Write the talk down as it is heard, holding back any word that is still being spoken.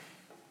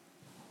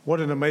What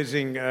an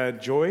amazing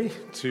joy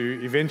to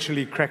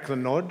eventually crack the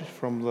nod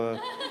from the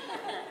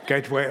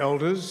Gateway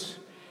elders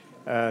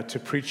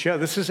to preach here.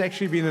 This has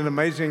actually been an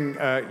amazing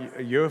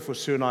year for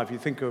Sue and I. If you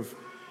think of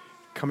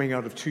coming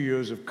out of 2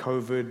 years of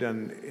COVID,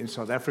 and in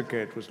South Africa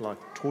it was like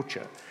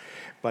torture.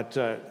 But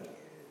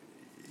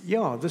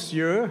this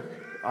year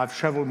I've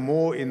traveled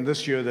more in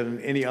this year than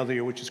in any other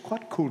year, which is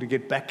quite cool to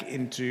get back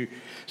into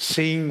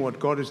seeing what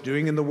God is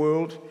doing in the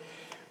world,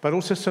 but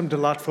also some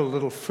delightful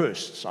little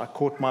firsts. I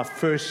caught my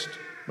first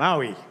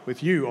Maui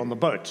with you on the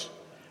boat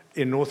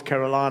in North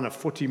Carolina,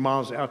 40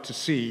 miles out to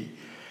sea.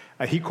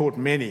 He caught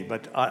many,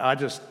 but I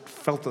just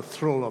felt the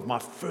thrill of my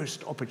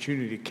first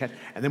opportunity to catch.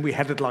 And then we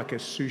had it like a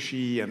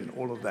sushi and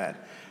all of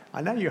that.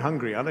 I know you're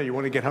hungry. I know you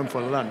want to get home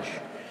for lunch.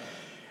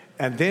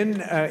 And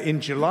then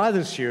in July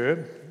this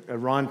year,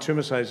 Ryan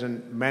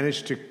Termeshuizen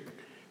managed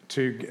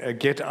to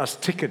get us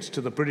tickets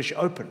to the British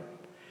Open.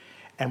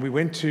 And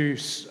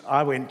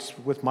I went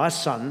with my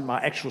son,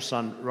 my actual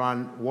son,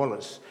 Ryan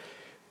Wallace,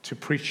 to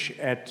preach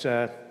at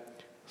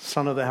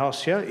son of the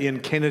house here, Ian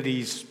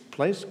Kennedy's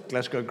place,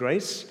 Glasgow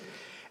Grace.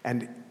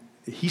 And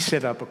he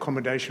set up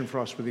accommodation for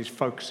us with his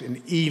folks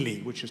in Ely,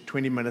 which is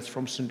 20 minutes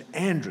from St.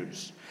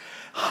 Andrews.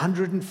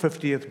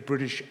 150th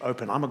British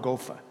Open. I'm a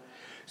golfer.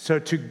 So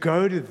to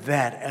go to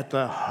that at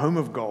the home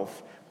of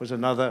golf was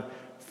another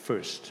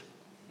first.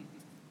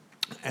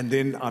 And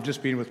then I've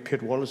just been with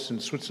Piet Wallace in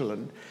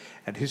Switzerland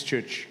at his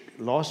church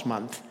last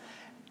month,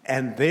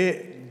 and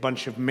their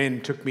bunch of men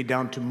took me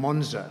down to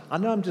Monza. I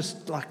know I'm just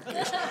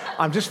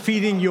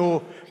feeding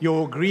your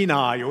green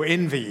eye, your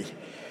envy.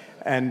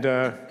 And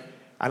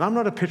I'm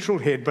not a petrol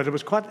head, but it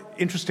was quite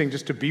interesting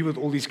just to be with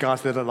all these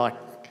guys that are like,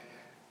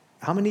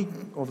 how many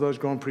of those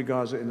Grand Prix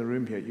guys are in the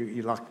room here?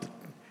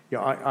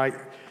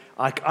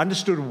 I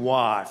understood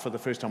why for the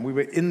first time. We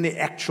were in the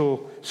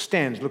actual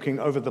stands looking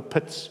over the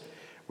pits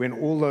when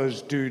all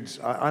those dudes,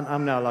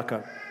 I'm now like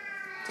a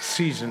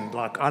seasoned,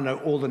 like I know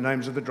all the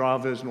names of the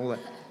drivers and all that.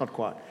 Not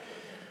quite.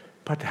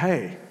 But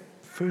hey,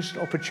 first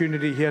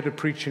opportunity here to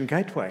preach in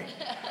Gateway.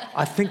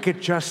 I think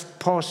it just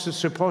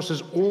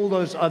surpasses all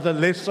those other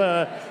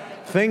lesser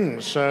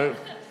things. So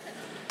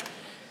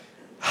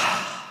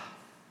I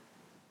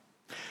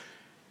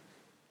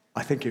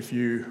think if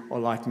you are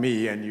like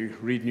me and you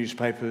read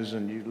newspapers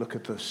and you look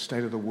at the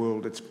state of the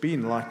world, it's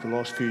been like the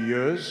last few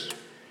years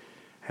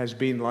has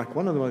been like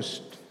one of the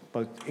most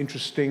both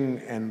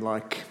interesting and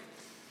like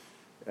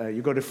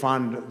you've got to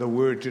find the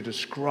word to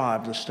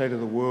describe the state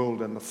of the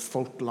world and the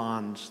fault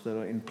lines that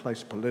are in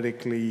place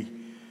politically,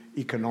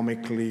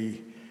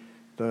 economically,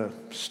 the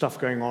stuff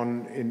going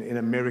on in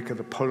America,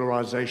 the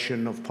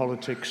polarization of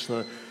politics,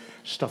 the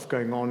stuff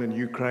going on in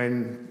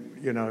Ukraine,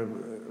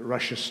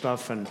 Russia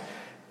stuff, and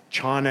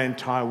China and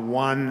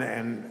Taiwan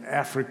and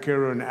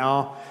Africa and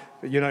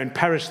in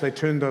Paris they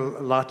turned the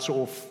lights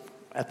off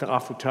at the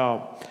Eiffel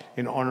Tower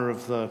in honor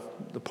of the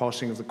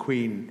passing of the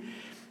Queen.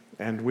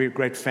 And we're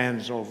great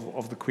fans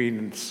of the Queen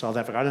in South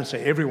Africa. I don't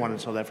say everyone in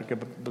South Africa,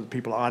 but the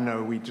people I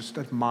know, we just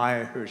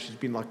admire her. She's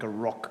been like a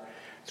rock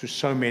through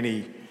so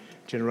many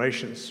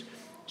generations.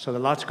 So the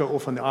lights go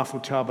off on the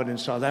Eiffel Tower, but in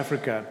South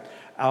Africa,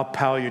 our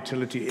power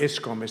utility,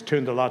 Eskom, has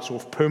turned the lights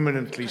off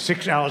permanently,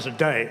 6 hours a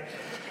day.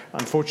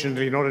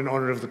 Unfortunately, not in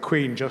honor of the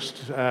Queen,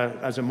 just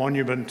as a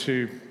monument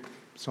to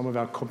some of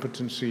our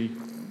competency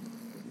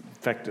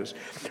factors.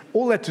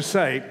 All that to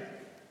say,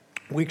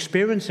 we're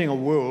experiencing a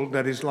world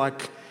that is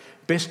like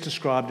best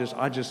described as,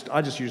 I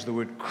just use the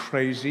word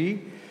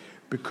crazy,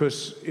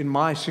 because in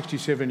my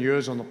 67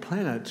 years on the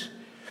planet,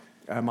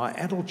 my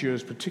adult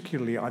years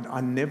particularly, I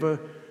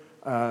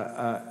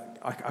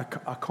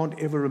can't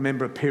ever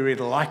remember a period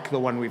like the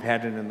one we've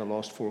had in the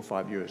last 4 or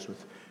 5 years,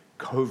 with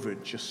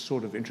COVID just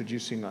sort of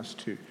introducing us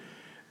to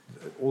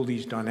all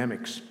these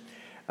dynamics.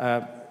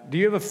 Do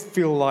you ever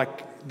feel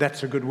like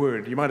that's a good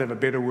word? You might have a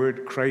better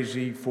word,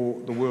 crazy, for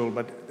the world,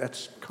 but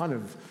that's kind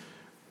of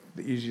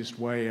the easiest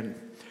way. And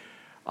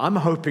I'm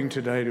hoping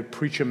today to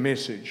preach a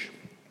message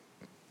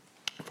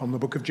from the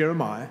book of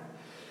Jeremiah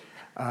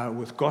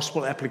with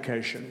gospel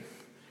application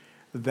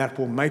that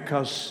will make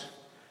us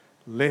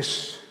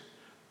less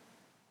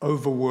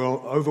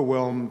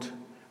overwhelmed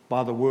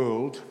by the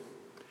world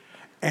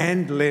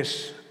and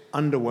less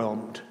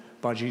underwhelmed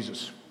by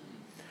Jesus.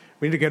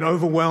 We need to get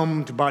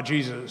overwhelmed by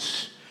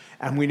Jesus,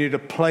 and we need to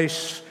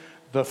place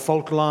the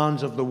fault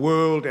lines of the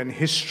world and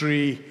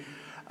history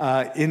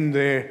in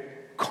their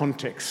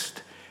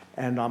context.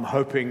 And I'm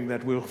hoping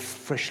that we'll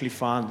freshly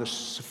find the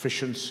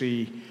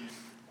sufficiency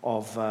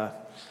of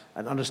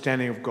an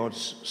understanding of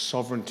God's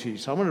sovereignty.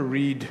 So I want to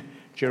read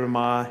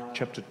Jeremiah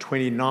chapter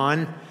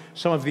 29.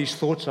 Some of these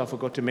thoughts I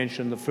forgot to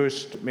mention. The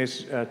first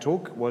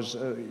talk was,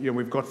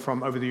 we've got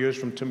from over the years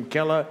from Tim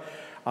Keller.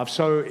 I've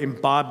so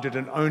imbibed it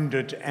and owned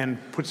it and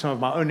put some of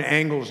my own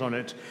angles on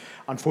it.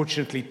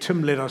 Unfortunately,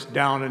 Tim let us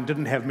down and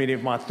didn't have many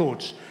of my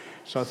thoughts,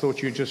 so I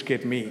thought you'd just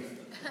get me.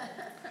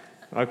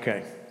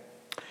 Okay.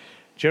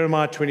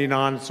 Jeremiah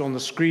 29, it's on the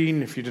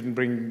screen. If you didn't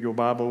bring your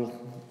Bible,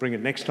 bring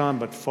it next time,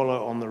 but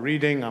follow on the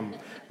reading. I'm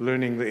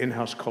learning the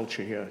in-house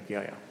culture here.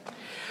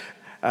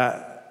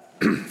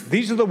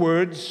 These are the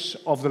words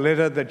of the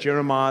letter that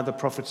Jeremiah the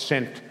prophet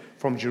sent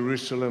from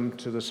Jerusalem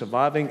to the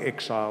surviving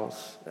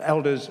exiles,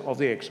 elders of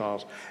the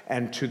exiles,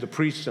 and to the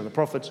priests and the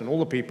prophets and all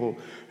the people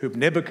whom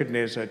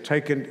Nebuchadnezzar had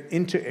taken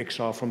into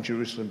exile from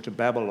Jerusalem to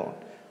Babylon.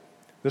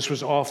 This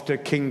was after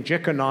King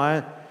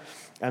Jeconiah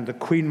and the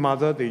queen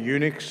mother, the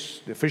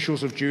eunuchs, the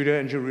officials of Judah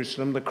and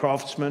Jerusalem, the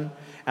craftsmen,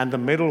 and the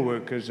metal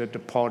workers had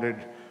departed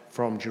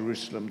from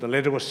Jerusalem. The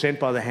letter was sent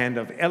by the hand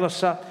of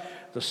Elisha,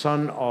 the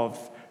son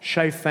of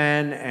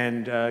Shaphan,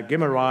 and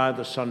Gemariah,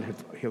 the son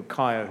of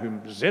Hilkiah,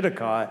 whom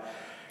Zedekiah,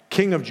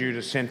 king of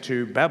Judah, sent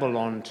to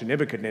Babylon, to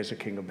Nebuchadnezzar,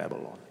 king of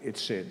Babylon. It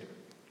said,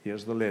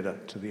 here's the letter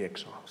to the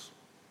exiles.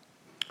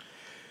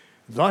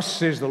 Thus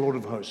says the Lord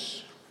of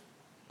hosts,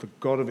 the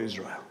God of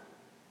Israel,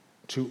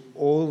 to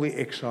all the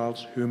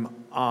exiles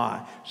whom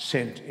I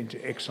sent into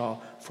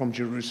exile from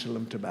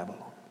Jerusalem to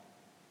Babylon.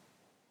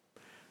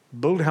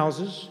 Build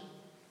houses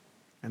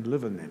and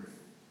live in them.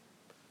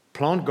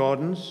 Plant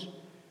gardens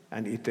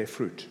and eat their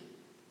fruit,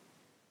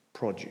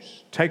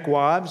 produce. Take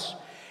wives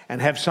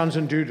and have sons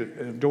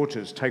and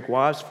daughters. Take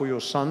wives for your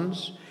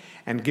sons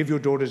and give your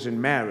daughters in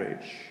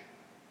marriage,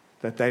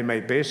 that they may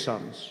bear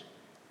sons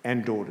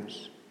and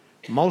daughters.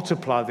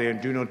 Multiply there and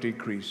do not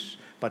decrease,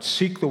 but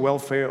seek the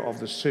welfare of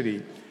the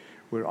city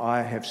where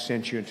I have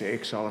sent you into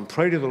exile, and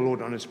pray to the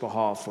Lord on its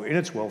behalf, for in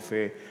its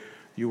welfare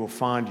you will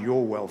find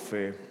your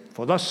welfare.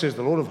 For thus says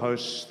the Lord of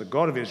hosts, the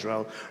God of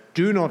Israel,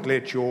 do not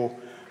let your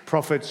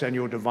prophets and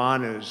your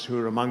diviners who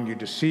are among you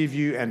deceive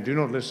you, and do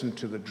not listen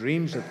to the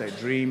dreams that they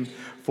dream,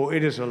 for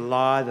it is a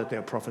lie that they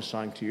are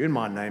prophesying to you. In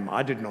my name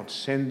I did not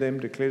send them,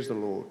 declares the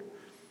Lord.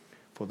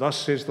 For thus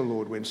says the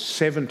Lord, when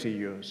 70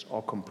 years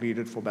are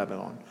completed for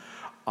Babylon,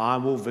 I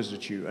will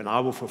visit you, and I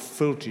will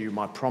fulfill to you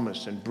my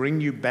promise, and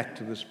bring you back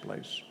to this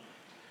place.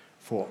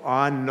 For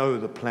I know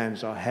the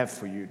plans I have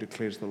for you,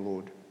 declares the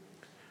Lord.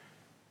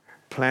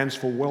 Plans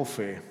for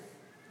welfare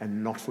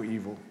and not for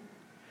evil,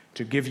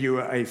 to give you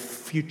a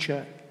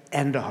future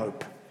and a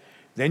hope.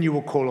 Then you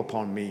will call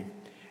upon me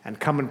and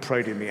come and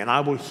pray to me, and I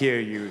will hear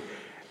you.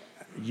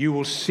 You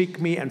will seek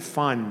me and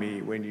find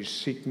me when you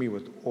seek me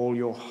with all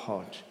your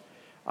heart.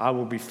 I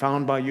will be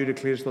found by you,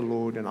 declares the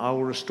Lord, and I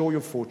will restore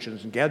your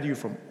fortunes and gather you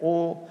from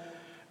all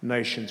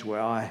nations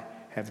where I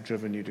have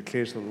driven you,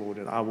 declares the Lord,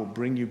 and I will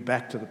bring you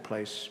back to the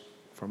place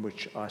from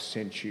which I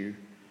sent you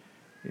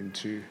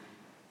into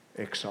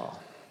exile.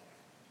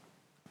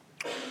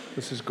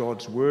 This is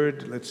God's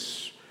word.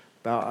 Let's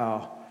bow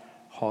our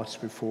hearts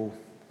before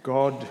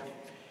God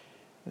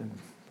and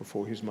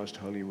before his most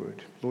holy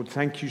word. Lord,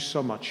 thank you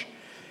so much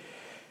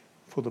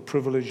for the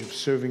privilege of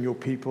serving your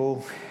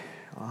people.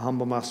 I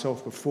humble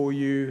myself before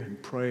you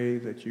and pray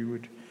that you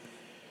would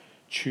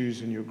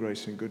choose in your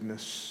grace and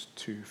goodness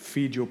to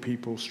feed your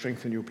people,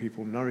 strengthen your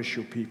people, nourish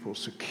your people,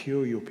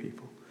 secure your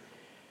people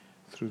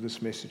through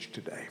this message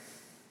today.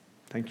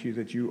 Thank you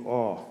that you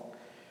are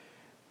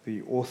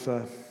the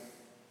author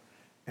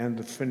and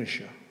the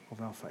finisher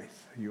of our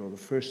faith. You are the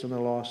first and the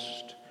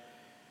last,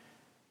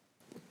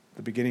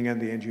 the beginning and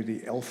the end. You're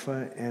the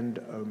Alpha and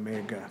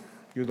Omega.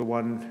 You're the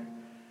one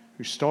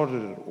who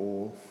started it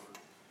all.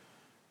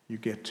 You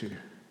get to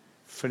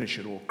finish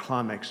it all,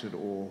 climax it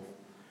all.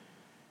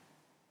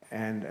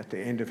 And at the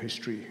end of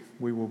history,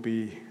 we will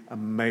be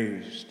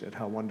amazed at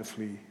how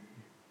wonderfully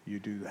you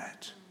do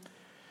that.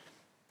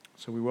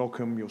 So we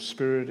welcome your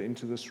Spirit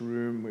into this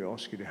room. We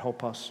ask you to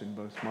help us in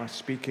both my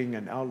speaking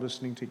and our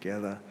listening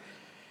together,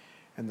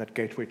 and that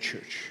Gateway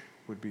Church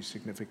would be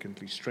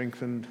significantly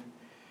strengthened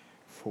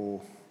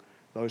for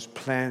those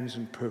plans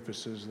and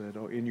purposes that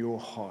are in your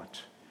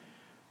heart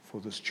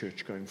for this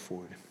church going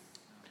forward.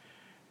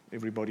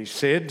 Everybody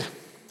said,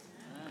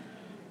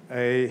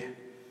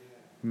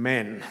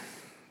 Amen.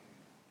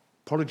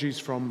 Apologies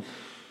from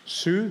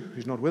Sue,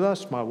 who's not with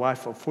us, my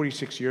wife of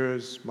 46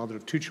 years, mother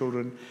of 2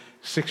 children,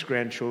 6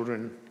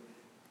 grandchildren,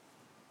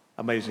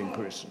 amazing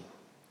person.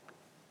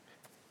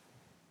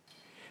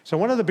 So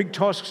one of the big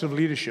tasks of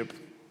leadership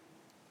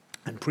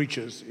and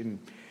preachers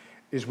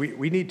is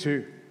we need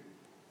to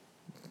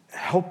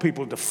help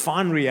people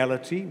define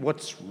reality,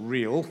 what's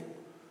real,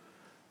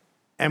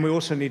 and we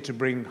also need to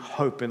bring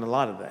hope in the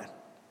light of that.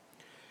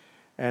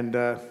 And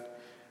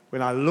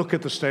when I look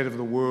at the state of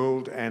the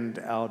world and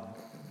our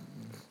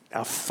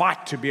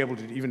fight to be able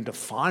to even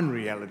define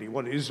reality,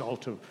 what is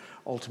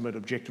ultimate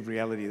objective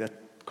reality, that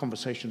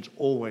conversation's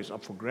always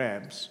up for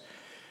grabs.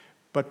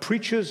 But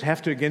preachers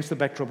have to, against the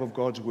backdrop of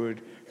God's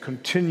word,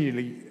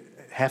 continually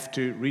have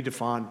to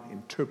redefine,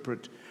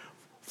 interpret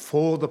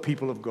for the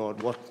people of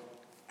God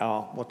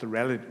what the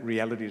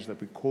reality is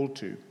that we're called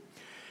to.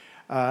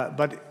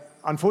 But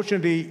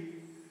unfortunately,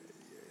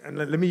 and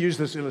let me use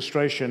this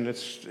illustration.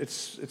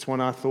 It's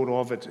one I thought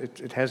of.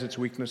 It has its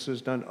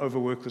weaknesses. Don't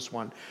overwork this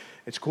one.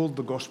 It's called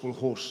the gospel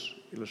horse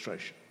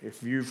illustration.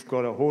 If you've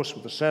got a horse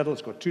with a saddle,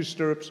 it's got 2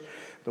 stirrups.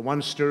 The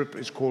one stirrup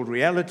is called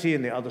reality,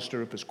 and the other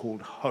stirrup is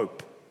called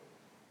hope.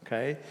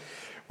 Okay?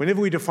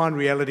 Whenever we define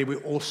reality, we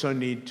also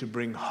need to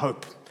bring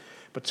hope.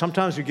 But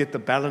sometimes we get the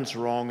balance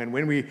wrong, and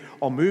when we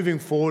are moving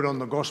forward on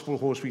the gospel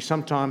horse, we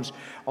sometimes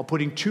are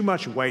putting too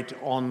much weight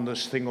on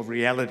this thing of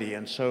reality.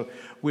 And so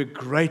we're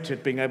great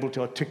at being able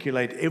to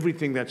articulate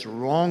everything that's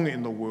wrong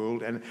in the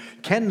world and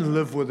can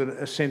live with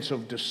a sense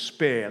of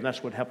despair. And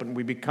that's what happened.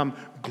 We become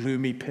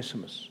gloomy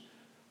pessimists.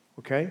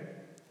 Okay?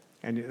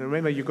 And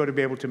remember, you've got to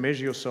be able to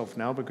measure yourself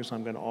now, because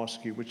I'm going to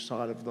ask you, which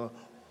side of the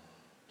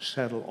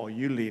saddle are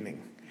you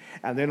leaning?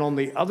 And then on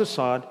the other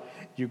side,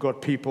 you've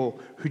got people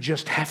who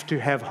just have to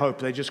have hope.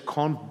 They just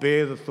can't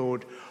bear the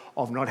thought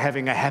of not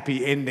having a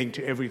happy ending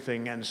to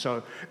everything. And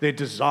so their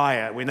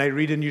desire, when they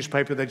read a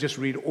newspaper, they just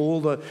read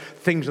all the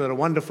things that are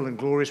wonderful and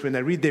glorious. When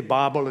they read their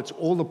Bible, it's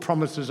all the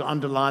promises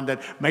underlined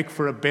that make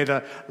for a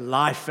better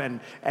life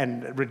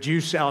and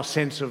reduce our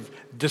sense of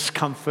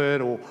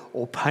discomfort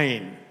or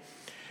pain.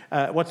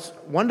 What's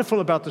wonderful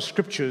about the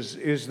scriptures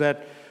is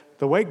that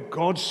the way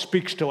God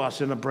speaks to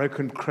us in a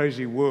broken,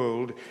 crazy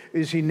world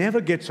is He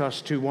never gets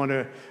us to want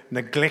to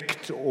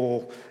neglect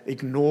or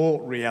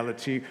ignore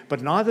reality,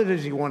 but neither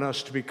does He want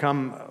us to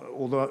become,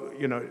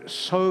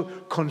 so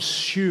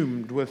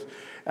consumed with,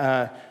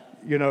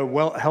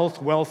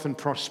 health, wealth, and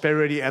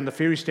prosperity, and the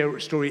fairy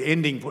story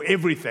ending for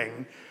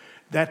everything,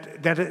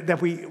 that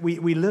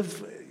we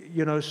live,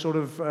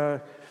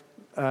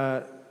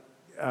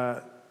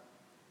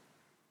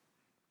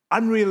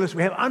 unrealistic.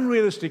 We have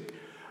unrealistic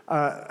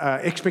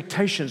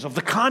expectations of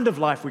the kind of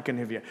life we can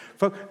have here.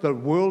 Folks, the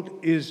world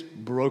is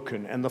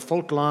broken, and the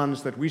fault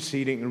lines that we're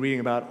seeing and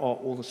reading about are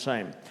all the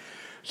same.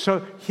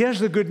 So here's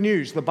the good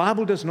news. The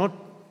Bible does not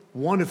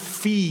want to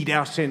feed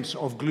our sense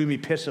of gloomy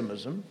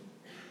pessimism.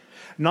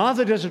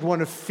 Neither does it want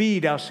to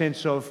feed our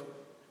sense of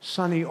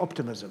sunny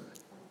optimism.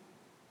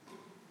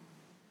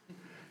 It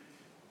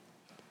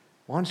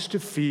wants to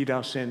feed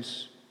our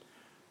sense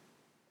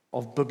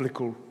of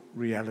biblical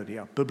reality,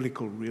 our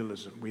biblical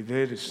realism. We're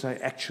there to say,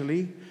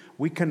 actually,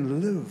 we can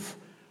live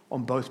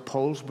on both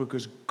poles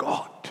because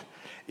God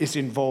is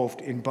involved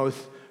in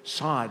both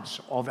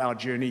sides of our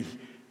journey,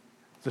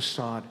 the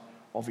side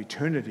of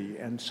eternity.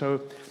 And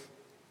so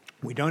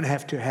we don't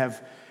have to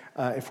have,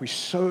 if we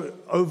so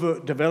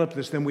overdevelop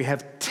this, then we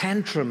have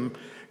tantrum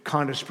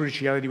kind of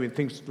spirituality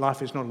when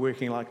life is not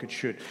working like it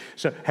should.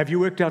 So have you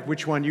worked out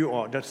which one you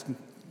are?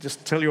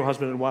 Just tell your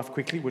husband and wife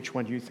quickly which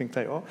one you think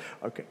they are.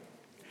 Okay.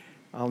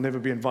 I'll never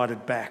be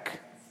invited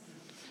back.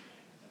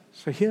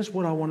 So here's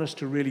what I want us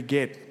to really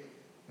get.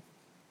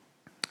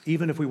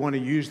 Even if we want to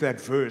use that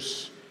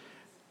verse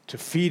to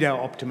feed our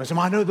optimism.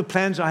 I know the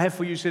plans I have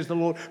for you, says the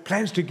Lord,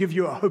 plans to give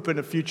you a hope and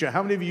a future.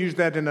 How many of you use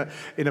that in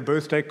a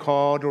birthday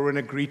card or in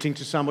a greeting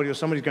to somebody, or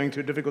somebody's going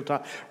through a difficult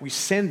time? We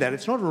send that.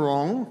 It's not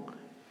wrong.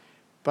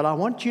 But I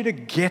want you to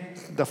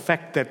get the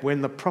fact that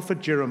when the prophet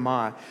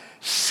Jeremiah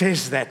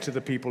says that to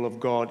the people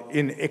of God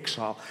in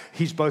exile,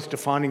 he's both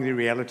defining the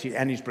reality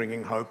and he's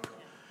bringing hope.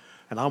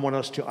 And I want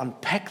us to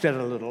unpack that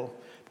a little,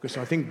 because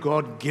I think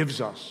God gives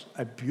us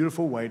a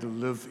beautiful way to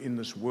live in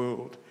this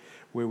world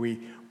where we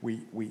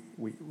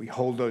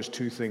hold those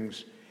two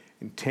things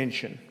in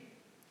tension.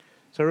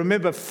 So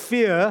remember,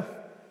 fear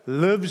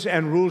lives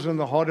and rules in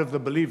the heart of the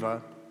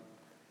believer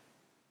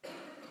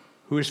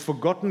who has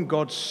forgotten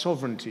God's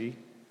sovereignty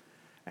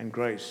and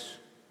grace.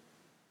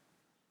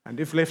 And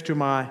if left to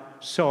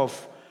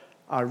myself,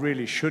 I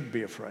really should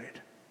be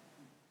afraid.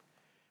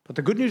 But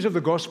the good news of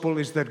the gospel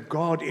is that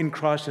God in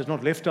Christ has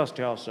not left us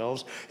to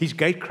ourselves. He's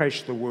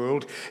gate-crashed the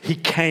world. He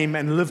came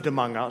and lived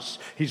among us.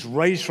 He's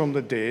raised from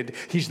the dead.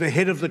 He's the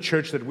head of the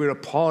church that we're a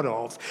part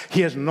of.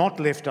 He has not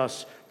left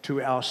us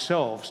to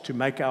ourselves to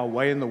make our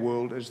way in the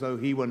world as though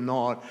He were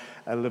not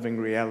a living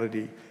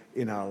reality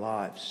in our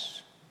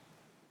lives.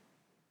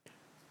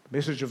 The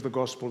message of the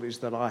gospel is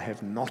that I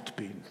have not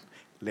been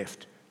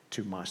left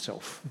to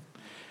myself.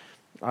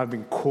 I've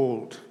been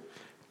called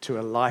to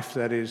a life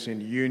that is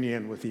in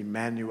union with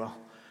Emmanuel,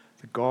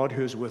 the God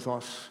who is with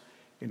us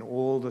in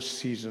all the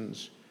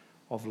seasons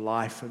of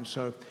life. And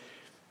so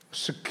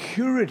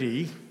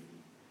security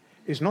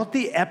is not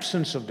the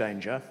absence of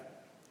danger.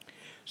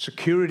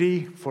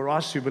 Security for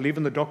us who believe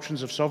in the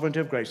doctrines of sovereignty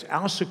of grace,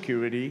 our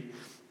security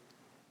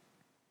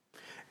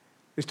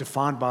is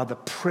defined by the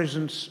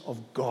presence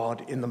of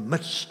God in the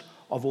midst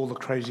of all the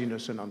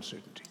craziness and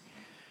uncertainty.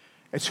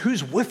 It's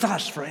who's with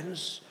us,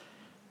 friends,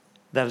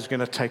 that is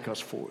going to take us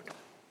forward.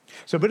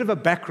 So a bit of a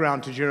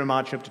background to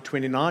Jeremiah chapter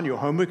 29. Your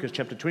homework is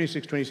chapter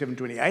 26, 27,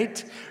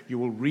 28. You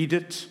will read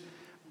it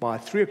by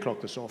 3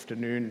 o'clock this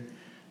afternoon.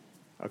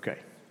 Okay,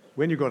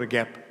 when you've got a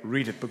gap,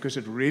 read it, because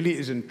it really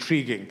is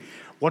intriguing.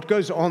 What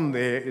goes on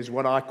there is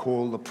what I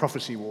call the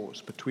prophecy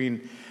wars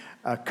between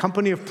a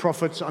company of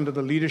prophets under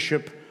the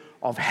leadership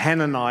of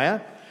Hananiah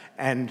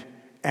and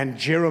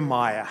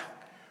Jeremiah,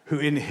 who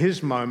in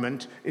his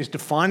moment is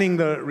defining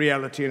the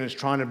reality and is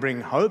trying to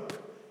bring hope.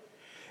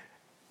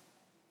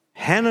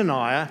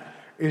 Hananiah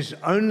is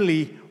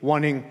only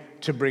wanting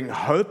to bring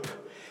hope.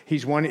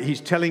 He's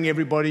telling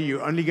everybody,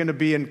 you're only going to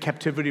be in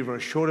captivity for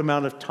a short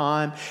amount of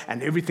time,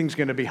 and everything's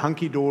going to be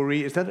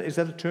hunky-dory. Is that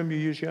a term you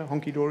use here,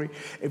 hunky-dory?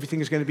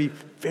 Everything is going to be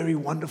very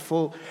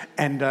wonderful,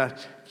 and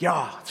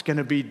it's going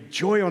to be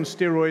joy on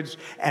steroids.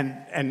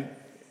 And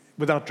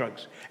without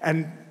drugs.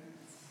 And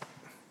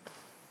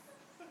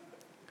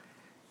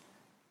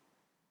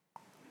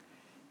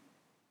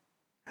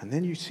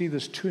then you see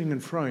this toing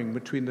and froing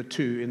between the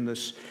two in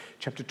this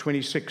chapter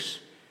 26.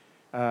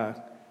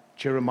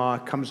 Jeremiah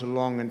comes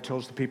along and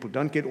tells the people,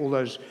 don't get all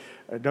those,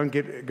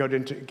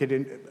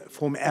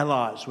 form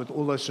allies with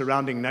all those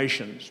surrounding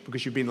nations,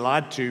 because you've been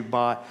lied to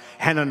by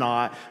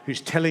Hananiah, who's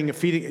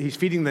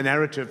feeding the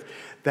narrative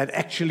that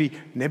actually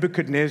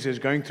Nebuchadnezzar is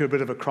going through a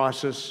bit of a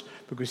crisis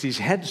because he's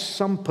had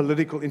some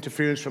political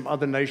interference from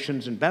other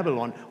nations in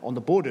Babylon on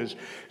the borders.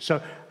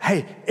 So,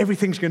 hey,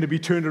 everything's going to be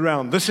turned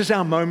around. This is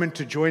our moment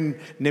to join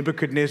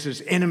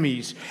Nebuchadnezzar's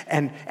enemies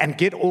and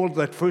get all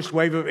that first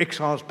wave of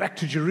exiles back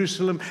to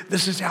Jerusalem.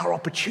 This is our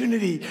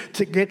opportunity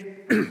to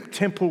get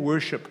temple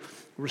worship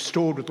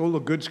restored with all the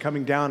goods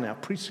coming down. Our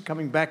priests are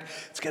coming back.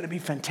 It's going to be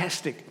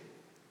fantastic.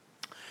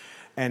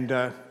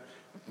 And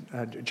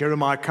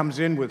Jeremiah comes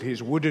in with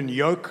his wooden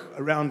yoke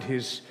around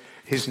his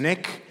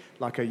neck,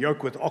 like a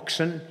yoke with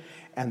oxen.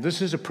 And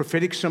this is a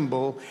prophetic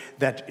symbol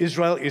that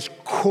Israel is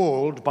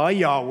called by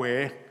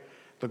Yahweh,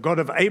 the God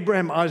of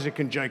Abraham, Isaac,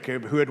 and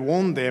Jacob, who had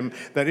warned them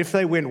that if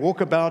they went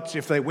walkabouts,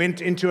 if they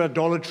went into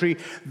idolatry,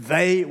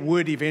 they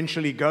would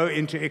eventually go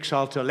into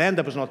exile to a land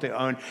that was not their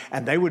own,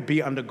 and they would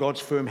be under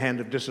God's firm hand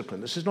of discipline.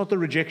 This is not the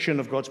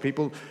rejection of God's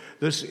people.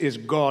 This is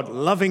God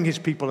loving his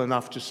people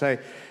enough to say,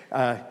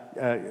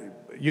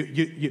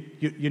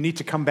 you need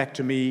to come back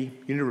to me.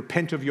 You need to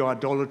repent of your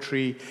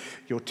idolatry,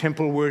 your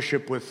temple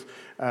worship with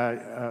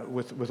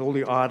all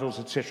the idols,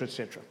 etc.,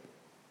 etc.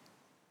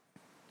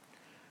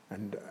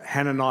 And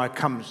Hananiah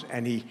comes,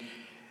 and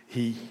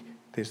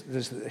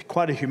there's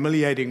quite a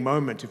humiliating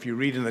moment. If you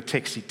read in the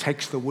text, he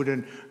takes the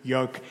wooden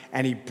yoke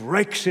and he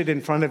breaks it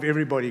in front of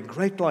everybody.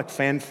 Great, like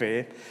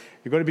fanfare.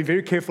 You've got to be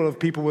very careful of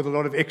people with a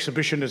lot of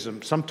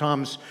exhibitionism.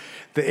 Sometimes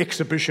the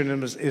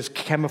exhibitionism is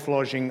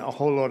camouflaging a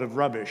whole lot of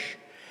rubbish.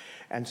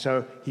 And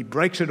so he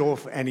breaks it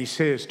off and he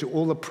says to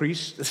all the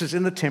priests, this is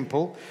in the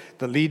temple,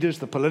 the leaders,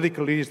 the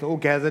political leaders, they're all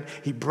gathered.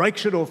 He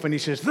breaks it off and he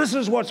says, this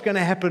is what's going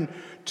to happen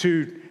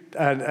to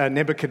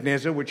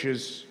Nebuchadnezzar, which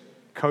is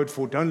code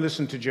for don't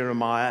listen to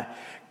Jeremiah.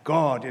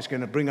 God is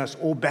going to bring us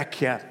all back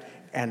here.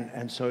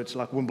 And so it's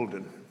like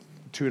Wimbledon,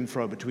 to and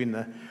fro between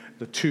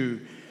the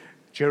two.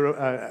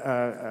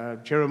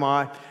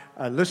 Jeremiah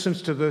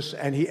listens to this,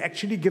 and he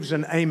actually gives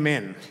an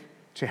amen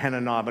to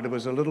Hananiah, but it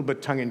was a little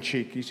bit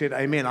tongue-in-cheek. He said,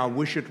 amen, I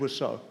wish it was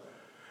so.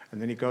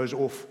 And then he goes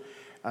off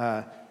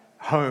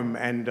home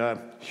and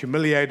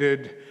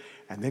humiliated,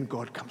 and then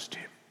God comes to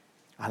him.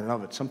 I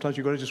love it. Sometimes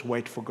you've got to just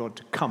wait for God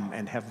to come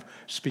and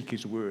speak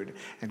his word.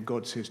 And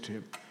God says to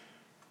him,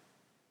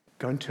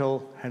 go and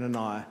tell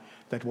Hananiah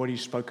that what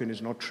he's spoken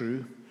is not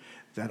true,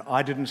 that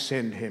I didn't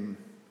send him,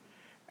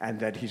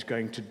 and that he's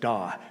going to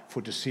die for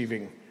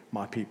deceiving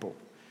my people.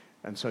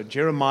 And so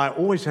Jeremiah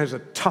always has a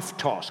tough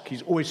task.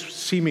 He's always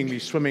seemingly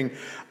swimming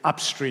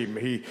upstream.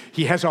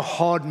 He has a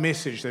hard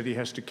message that he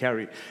has to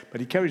carry, but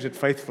he carries it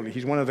faithfully.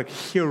 He's one of the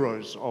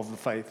heroes of the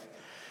faith.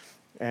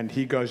 And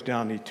he goes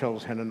down, he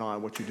tells Hananiah,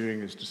 what you're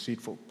doing is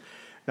deceitful.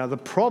 Now, the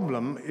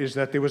problem is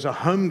that there was a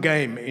home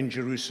game in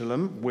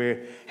Jerusalem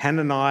where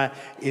Hananiah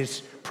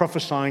is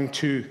prophesying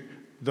to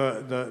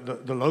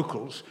the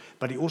locals,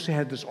 but he also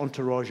had this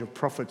entourage of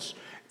prophets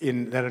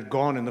that had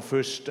gone in the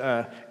first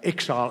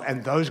exile,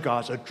 and those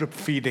guys are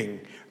drip-feeding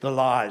the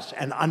lies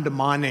and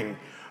undermining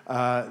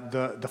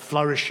the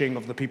flourishing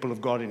of the people of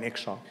God in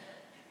exile.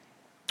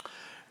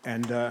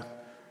 And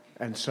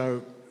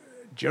so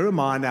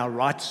Jeremiah now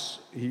writes,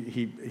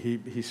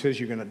 he says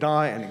you're going to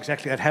die, and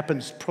exactly that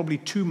happens probably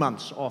 2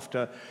 months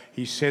after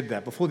he said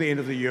that. Before the end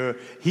of the year,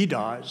 he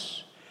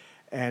dies,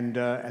 and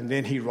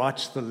then he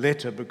writes the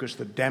letter because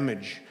the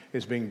damage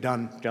is being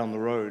done down the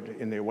road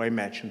in their way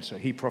match, and so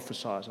he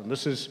prophesies. And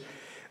this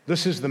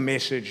is the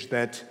message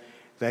that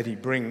he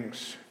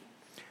brings.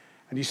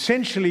 And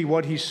essentially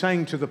what he's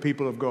saying to the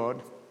people of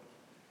God,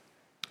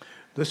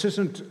 this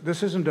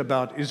isn't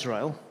about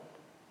Israel,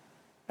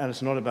 and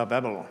it's not about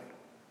Babylon.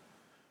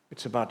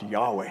 It's about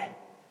Yahweh.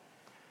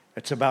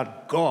 It's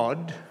about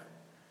God,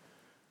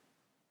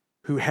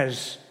 who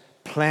has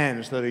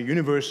plans that are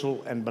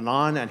universal and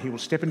benign, and he will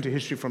step into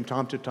history from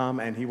time to time,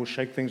 and he will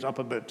shake things up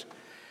a bit.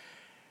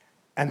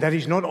 And that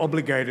he's not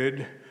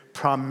obligated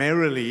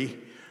primarily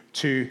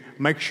to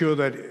make sure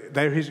that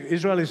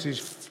Israel is his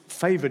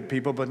favored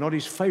people, but not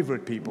his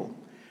favorite people.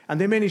 And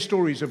there are many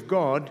stories of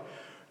God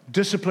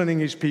disciplining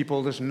his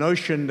people, this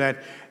notion that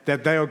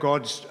they are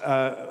God's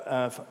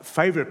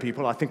favorite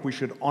people. I think we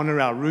should honor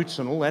our roots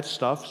and all that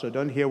stuff, so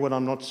don't hear what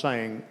I'm not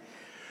saying.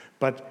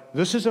 But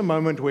this is a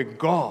moment where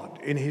God,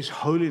 in his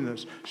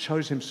holiness,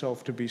 shows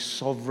himself to be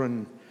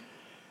sovereign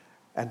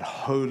and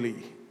holy,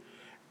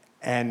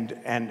 and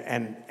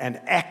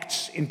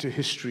acts into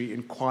history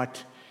in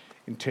quite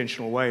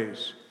intentional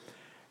ways.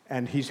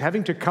 And he's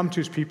having to come to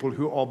his people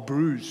who are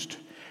bruised,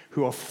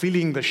 who are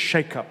feeling the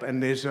shakeup,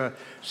 and there's a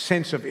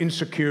sense of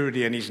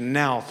insecurity, and he's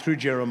now, through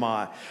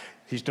Jeremiah,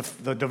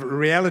 the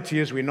reality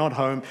is we're not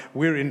home,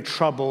 we're in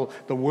trouble,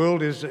 the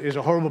world is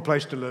a horrible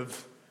place to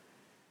live,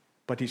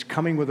 But he's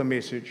coming with a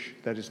message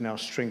that is now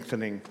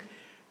strengthening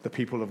the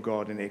people of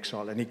God in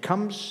exile. And he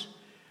comes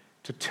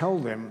to tell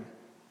them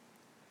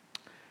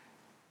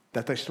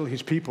that they're still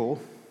his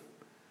people,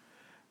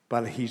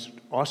 but he's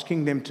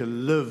asking them to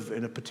live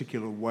in a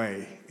particular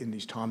way in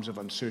these times of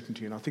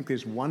uncertainty. And I think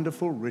there's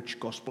wonderful, rich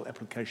gospel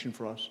application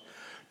for us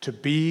to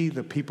be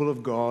the people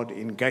of God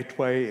in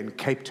Gateway, in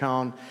Cape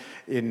Town,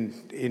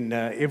 in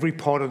every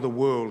part of the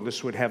world.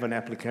 This would have an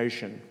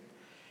application.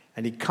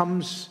 And he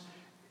comes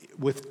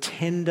with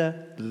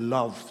tender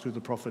love through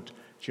the prophet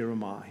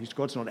Jeremiah.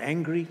 God's not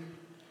angry.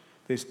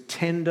 There's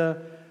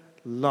tender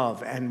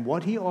love. And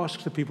what he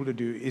asks the people to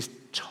do is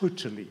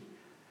totally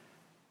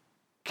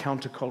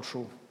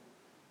countercultural,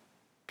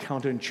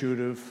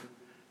 counterintuitive.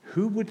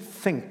 Who would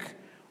think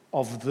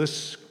of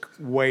this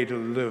way to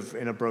live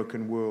in a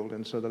broken world?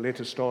 And so the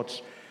letter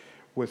starts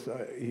with,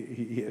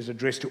 he is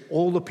addressed to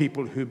all the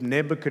people whom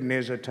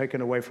Nebuchadnezzar had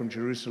taken away from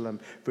Jerusalem.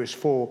 Verse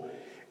 4,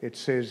 it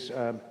says,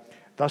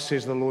 thus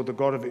says the Lord, the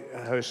God of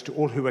hosts, to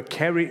all who were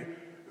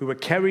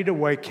carried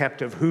away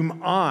captive,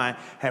 whom I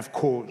have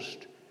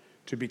caused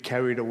to be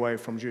carried away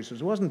from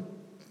Jerusalem. It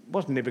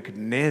wasn't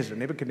Nebuchadnezzar.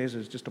 Nebuchadnezzar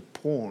is just a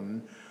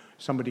pawn,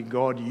 somebody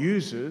God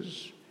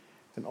uses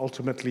and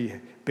ultimately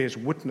bears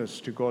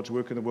witness to God's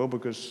work in the world,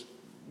 because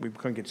we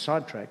can't get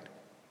sidetracked.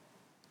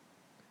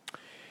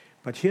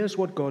 But here's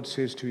what God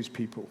says to his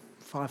people.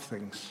 5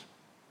 things.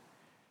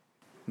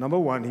 Number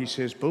 1, he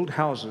says, build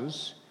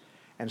houses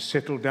and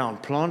settle down.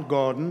 Plant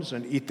gardens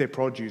and eat their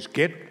produce.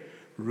 Get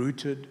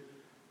rooted,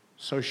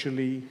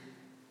 socially,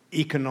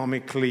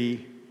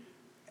 economically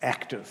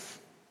active.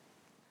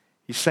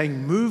 He's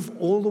saying move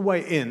all the way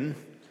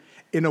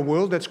in a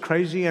world that's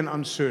crazy and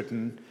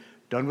uncertain.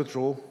 Don't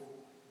withdraw.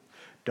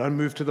 Don't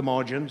move to the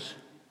margins.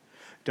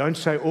 Don't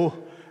say, oh,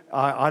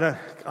 I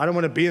don't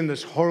want to be in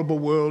this horrible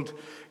world.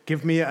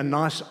 Give me a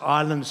nice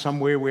island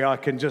somewhere where I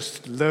can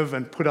just live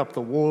and put up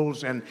the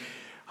walls, and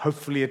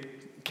hopefully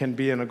it can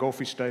be in a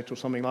Gulf state or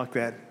something like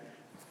that.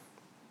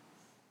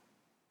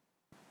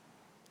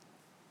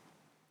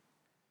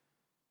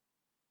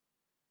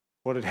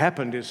 What had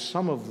happened is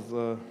some of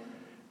the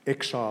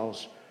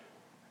exiles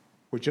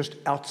were just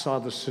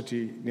outside the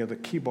city near the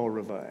Kebar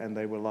River, and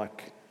they were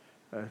like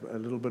a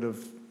little bit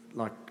of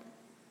like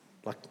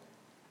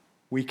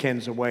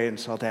weekends away in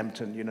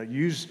Southampton.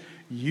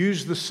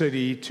 Use the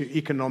city to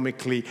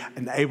economically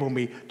enable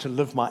me to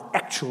live my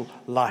actual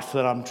life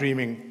that I'm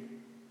dreaming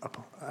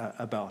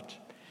about.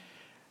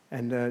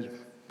 And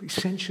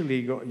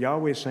essentially,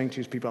 Yahweh is saying to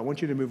his people, I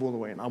want you to move all the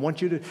way in. I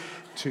want you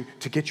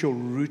to get your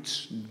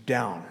roots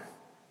down.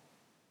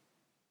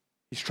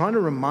 He's trying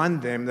to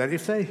remind them that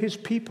if they're his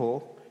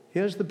people,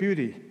 here's the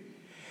beauty,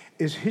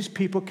 is his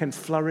people can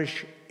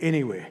flourish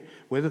anywhere,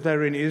 whether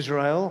they're in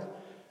Israel,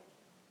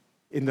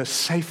 in the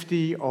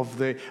safety of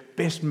their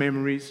best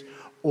memories,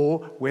 or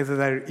whether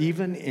they're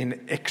even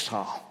in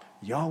exile.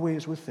 Yahweh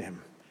is with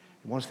them.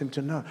 He wants them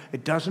to know.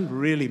 It doesn't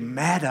really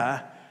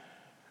matter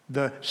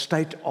the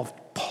state of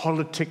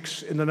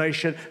politics in the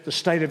nation, the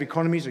state of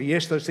economies.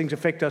 Yes, those things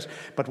affect us,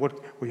 but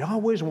what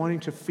Yahweh is wanting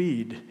to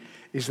feed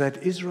is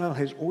that Israel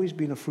has always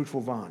been a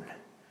fruitful vine.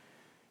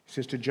 He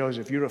says to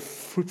Joseph, you're a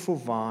fruitful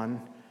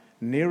vine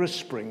near a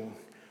spring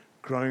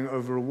growing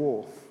over a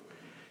wall.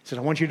 He says,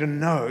 I want you to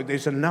know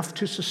there's enough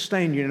to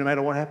sustain you no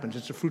matter what happens.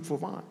 It's a fruitful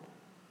vine.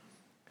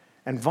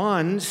 And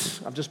vines,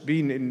 I've just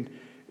been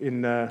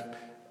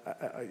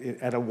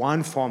at a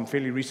wine farm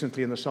fairly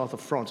recently in the south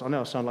of France. I know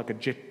I sound like a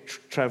jet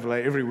traveler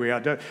everywhere.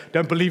 I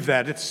don't believe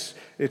that. It's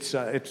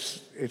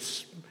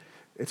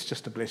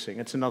just a blessing.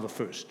 It's another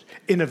first.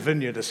 In a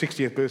vineyard, a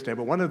 60th birthday.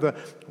 But one of the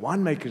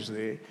winemakers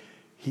there,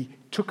 he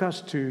took us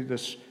to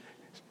this.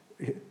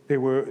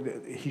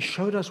 He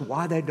showed us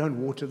why they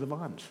don't water the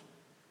vines.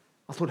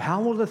 I thought,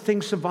 how will the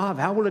thing survive?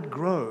 How will it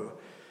grow?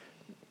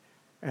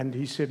 And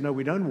he said, no,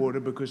 we don't water,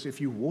 because if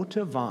you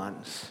water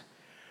vines,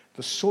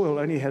 the soil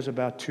only has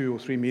about 2 or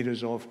 3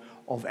 meters of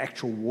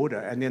actual water.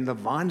 And then the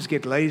vines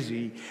get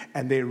lazy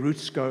and their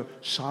roots go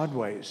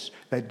sideways.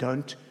 They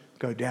don't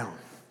go down.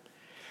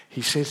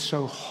 He says,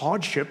 so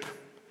hardship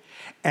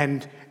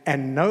and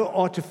no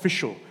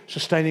artificial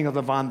sustaining of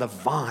the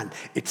vine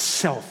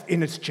itself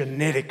in its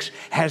genetics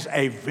has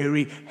a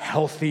very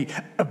healthy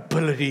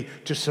ability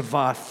to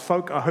survive.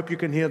 Folk, I hope you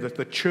can hear that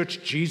the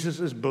church Jesus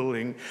is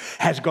building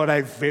has got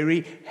a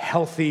very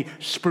healthy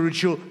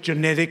spiritual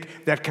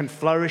genetic that can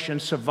flourish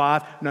and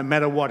survive no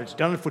matter what. It's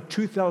done it for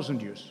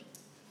 2,000 years.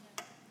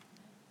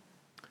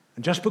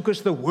 And just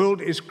because the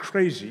world is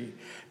crazy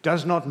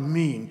does not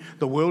mean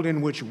the world in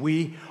which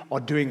we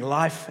are doing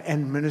life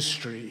and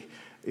ministry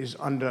is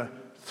under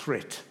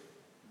threat.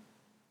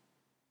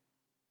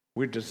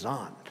 We're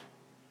designed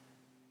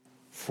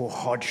for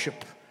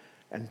hardship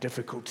and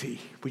difficulty.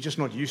 We're just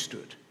not used to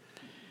it.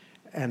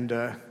 And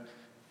I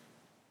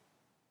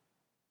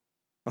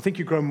think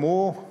you grow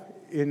more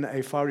in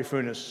a fiery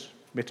furnace,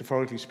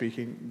 metaphorically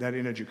speaking, than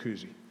in a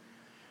jacuzzi.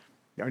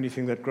 The only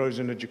thing that grows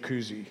in a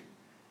jacuzzi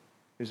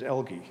is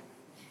algae.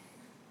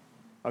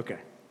 Okay.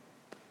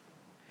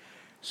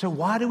 So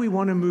why do we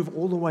want to move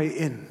all the way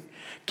in?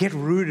 Get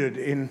rooted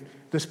in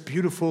this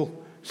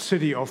beautiful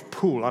city of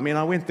Poole. I mean,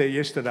 I went there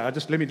yesterday.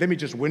 Let me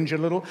just whinge a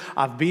little.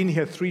 I've been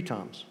here 3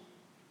 times.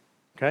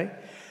 Okay?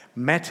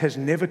 Matt has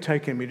never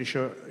taken me to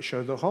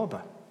show the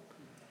harbor.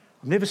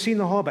 I've never seen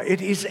the harbor.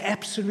 It is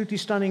absolutely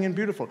stunning and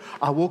beautiful.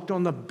 I walked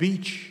on the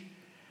beach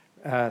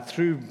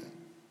through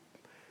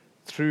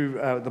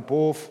the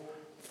Boer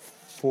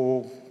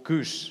for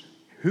Goose.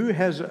 Who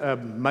has a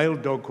male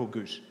dog called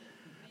Goose?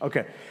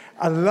 Okay.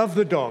 I love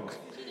the dog.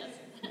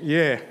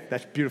 Yeah,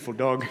 that's a beautiful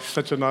dog.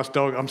 Such a nice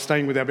dog. I'm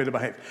staying with our better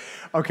behave.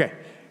 Okay.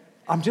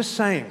 I'm just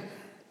saying,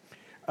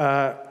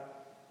 there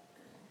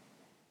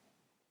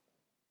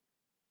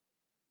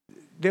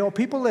are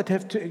people that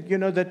have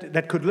to,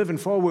 that could live in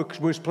far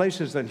worse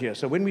places than here.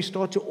 So when we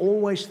start to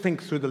always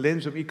think through the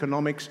lens of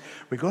economics,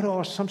 we've got to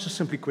ask some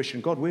simple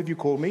question. God, where have you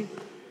called me?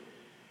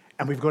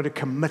 And we've got to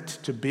commit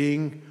to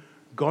being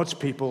God's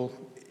people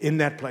in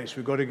that place.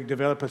 We've got to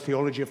develop a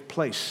theology of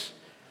place.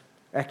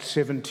 Acts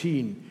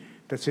 17,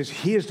 that says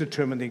he has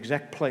determined the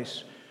exact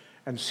place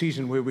and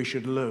season where we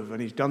should live.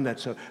 And he's done that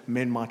so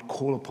men might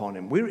call upon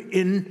him. We're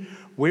in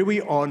where we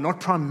are,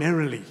 not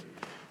primarily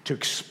to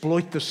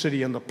exploit the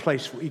city and the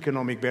place for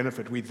economic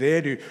benefit. We're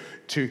there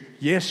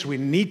yes, we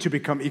need to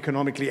become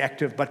economically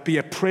active, but be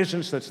a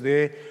presence that's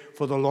there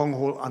for the long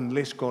haul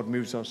unless God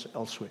moves us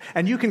elsewhere.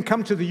 And you can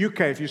come to the UK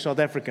if you're South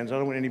Africans. I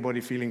don't want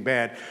anybody feeling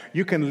bad.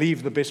 You can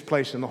leave the best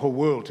place in the whole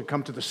world to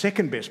come to the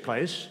second best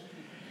place,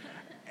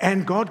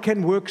 and God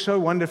can work so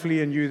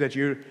wonderfully in you that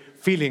you're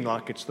feeling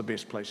like it's the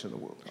best place in the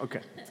world.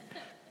 Okay,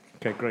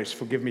 Grace,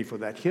 forgive me for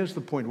that. Here's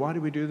the point. Why do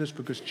we do this?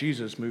 Because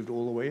Jesus moved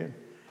all the way in.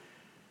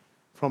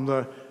 From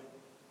the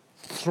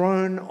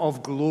throne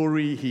of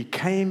glory, he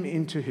came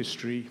into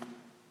history.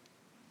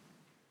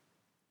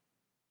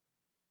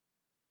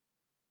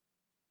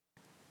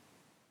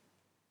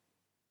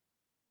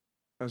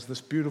 As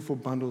this beautiful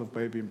bundle of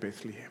baby in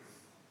Bethlehem,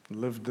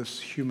 lived this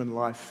human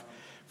life,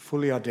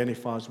 fully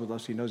identifies with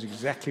us. He knows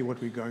exactly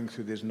what we're going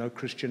through. There's no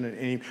Christian at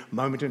any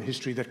moment in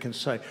history that can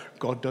say,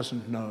 God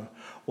doesn't know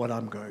what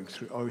I'm going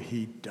through. Oh,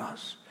 he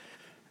does.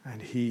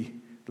 And he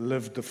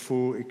lived the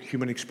full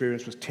human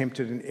experience, was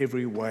tempted in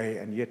every way,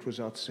 and yet was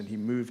without sin. He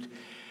moved.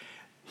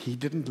 He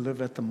didn't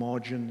live at the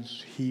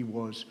margins. He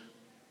was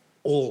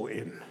all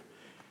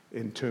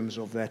in terms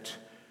of that.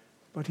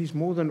 But he's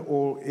more than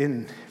all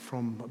in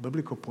from a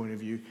biblical point of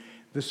view.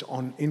 This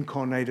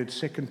incarnated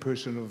second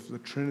person of the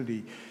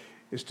Trinity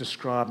is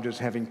described as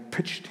having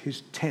pitched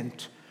his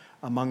tent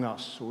among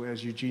us, or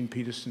as Eugene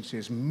Peterson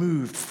says,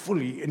 moved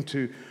fully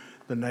into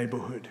the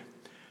neighborhood.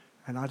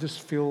 And I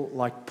just feel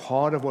like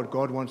part of what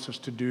God wants us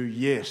to do,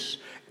 yes,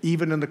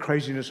 even in the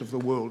craziness of the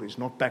world, is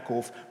not back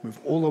off, move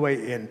all the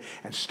way in,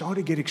 and start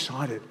to get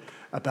excited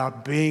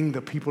about being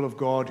the people of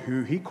God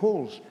who he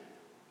calls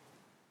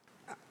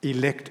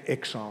elect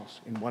exiles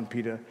in 1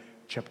 Peter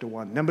chapter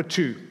 1. Number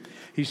 2,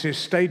 he says,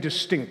 stay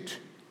distinct.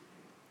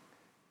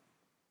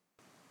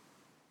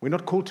 We're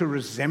not called to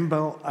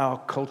resemble our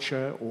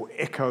culture or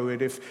echo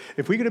it. If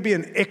we're going to be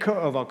an echo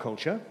of our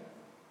culture,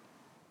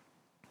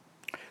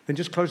 then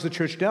just close the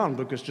church down,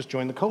 because just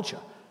join the culture.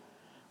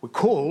 We're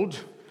called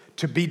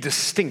to be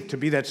distinct, to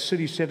be that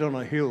city set on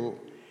a hill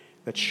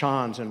that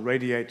shines and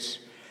radiates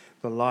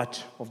the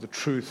light of the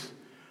truth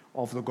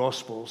of the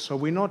gospel. So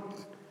we're not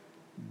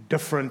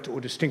different or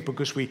distinct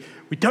because we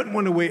don't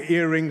want to wear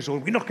earrings, or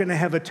we're not going to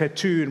have a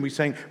tattoo and we're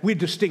saying we're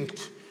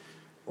distinct,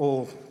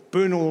 or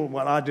burn all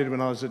what I did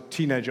when I was a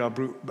teenager.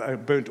 I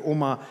burnt all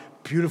my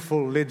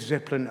beautiful Led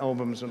Zeppelin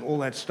albums and all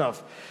that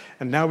stuff.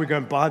 And now we go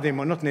and buy them,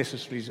 or not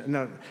necessarily,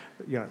 no,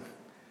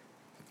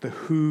 the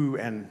Who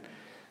and,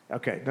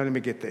 okay, now let me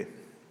get there.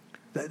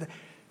 The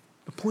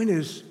point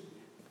is,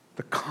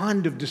 the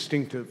kind of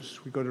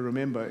distinctives we've got to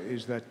remember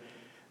is that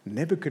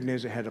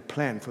Nebuchadnezzar had a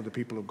plan for the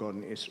people of God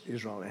in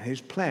Israel, and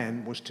his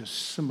plan was to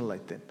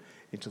assimilate them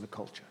into the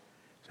culture.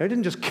 So he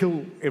didn't just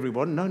kill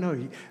everyone.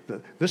 No.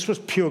 This was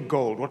pure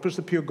gold. What was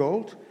the pure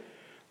gold?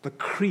 The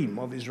cream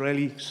of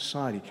Israeli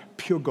society,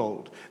 pure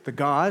gold. The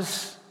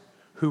guys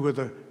who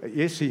were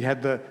he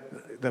had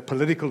the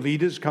political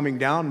leaders coming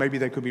down. Maybe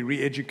they could be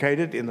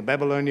re-educated in the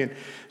Babylonian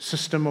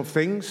system of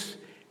things.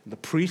 The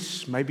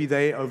priests, maybe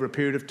they, over a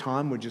period of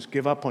time, would just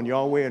give up on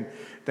Yahweh, and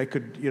they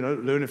could,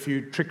 learn a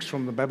few tricks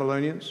from the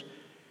Babylonians.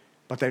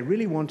 But they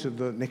really wanted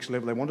the next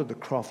level. They wanted the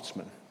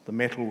craftsmen, the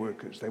metal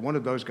workers. They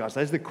wanted those guys.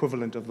 That's the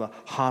equivalent of the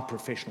high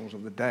professionals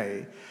of the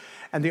day.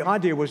 And the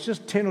idea was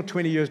just 10 or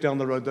 20 years down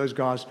the road, those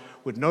guys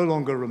would no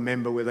longer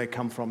remember where they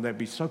come from. They'd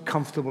be so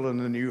comfortable in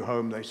the new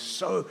home. They're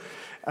so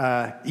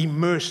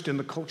immersed in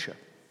the culture.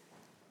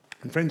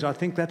 And friends, I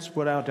think that's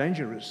what our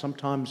danger is.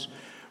 Sometimes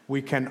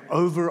we can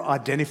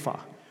over-identify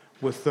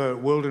with the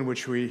world in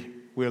which we're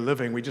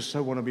living. We just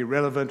so want to be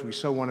relevant. We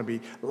so want to be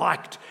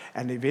liked.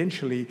 And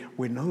eventually,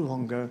 we're no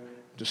longer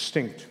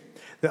distinct.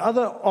 The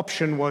other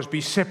option was be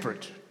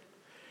separate.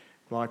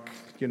 Like,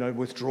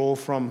 withdraw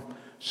from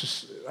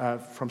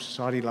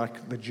society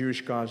like the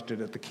Jewish guys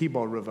did at the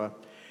Kibar River,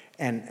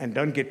 and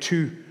don't get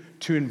too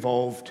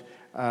involved.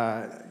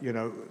 We're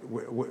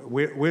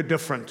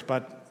different,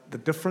 but the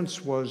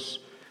difference was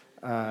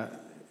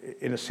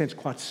in a sense,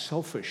 quite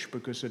selfish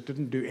because it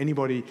didn't do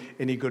anybody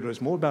any good. It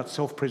was more about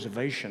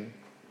self-preservation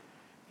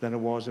than it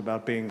was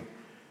about being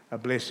a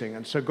blessing.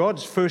 And so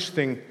God's first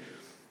thing,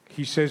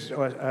 he says,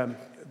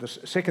 the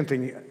second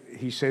thing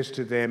he says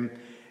to them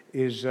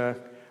is,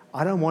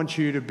 I don't want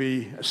you to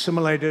be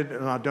assimilated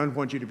and I don't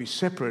want you to be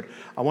separate.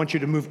 I want you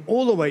to move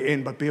all the way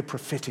in, but be a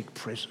prophetic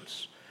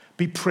presence.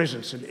 Be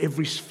presence in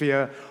every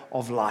sphere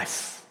of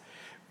life.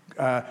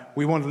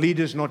 We want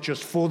leaders not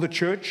just for the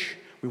church,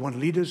 we want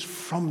leaders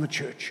from the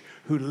church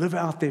who live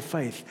out their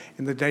faith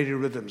in the daily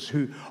rhythms,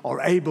 who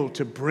are able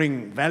to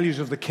bring values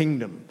of the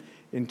kingdom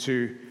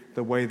into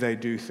the way they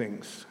do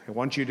things. I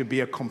want you to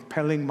be a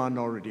compelling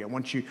minority. I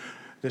want you,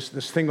 this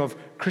thing of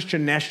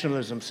Christian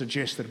nationalism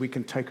suggests that we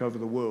can take over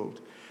the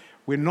world.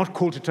 We're not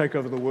called to take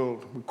over the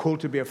world. We're called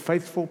to be a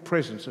faithful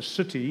presence, a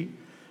city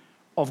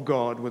of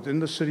God within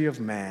the city of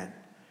man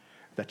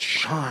that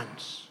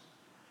shines.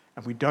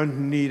 And we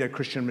don't need a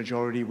Christian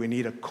majority. We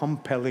need a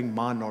compelling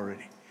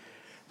minority.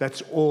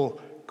 That's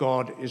all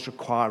God is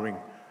requiring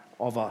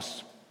of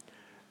us.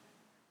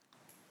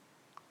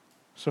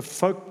 So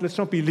folk, let's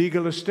not be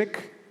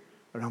legalistic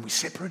around we're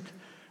separate,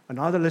 and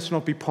either let's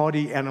not be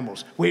party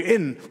animals. We're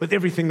in with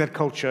everything that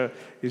culture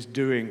is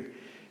doing.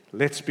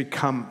 Let's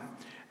become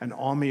an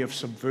army of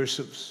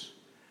subversives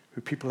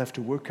who people have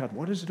to work out.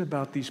 What is it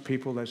about these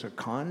people? They're so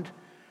kind,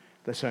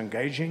 they're so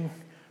engaging,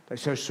 they're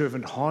so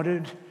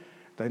servant-hearted,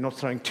 they're not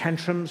throwing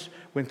tantrums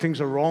when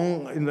things are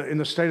wrong in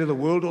the state of the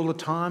world all the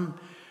time.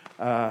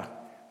 They're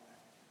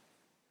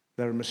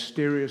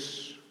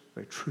mysterious,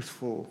 they're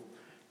truthful,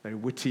 they're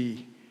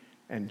witty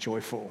and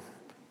joyful.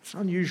 It's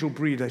an unusual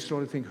breed. They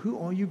started to think, who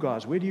are you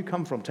guys? Where do you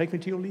come from? Take me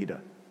to your leader.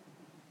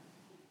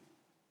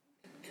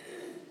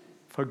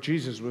 Folk,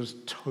 Jesus was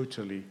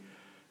totally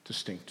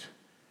distinct.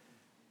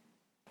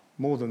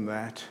 More than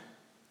that,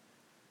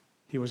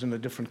 he was in a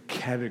different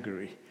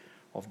category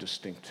of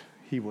distinct.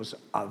 He was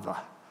other.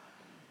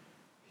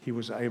 He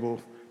was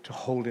able to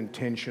hold in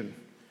tension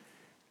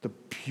the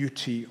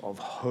beauty of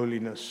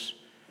holiness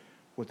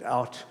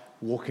without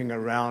walking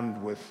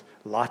around with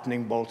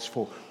lightning bolts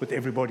with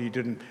everybody who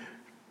didn't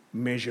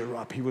measure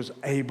up. He was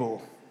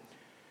able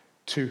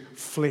to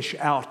flesh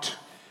out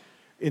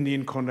in the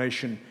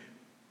incarnation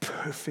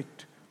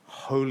perfect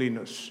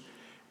holiness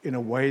in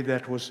a way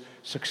that was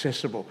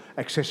accessible.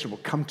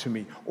 Come to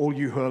me, all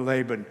you who are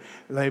labored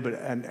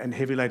and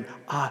heavy laden.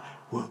 I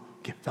will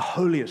give. The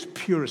holiest,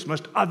 purest,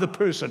 most other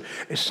person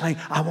is saying,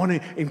 I want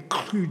to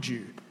include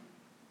you.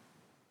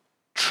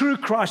 True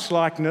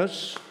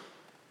Christ-likeness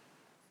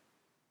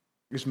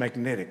is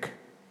magnetic.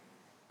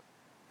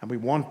 And we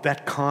want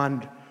that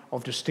kind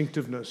of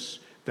distinctiveness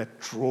that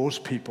draws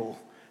people,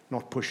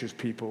 not pushes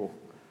people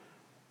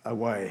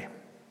away.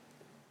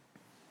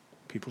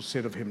 People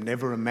said of him,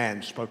 never a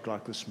man spoke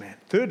like this man.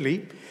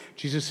 Thirdly,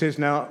 Jesus says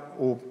now,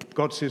 or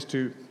God says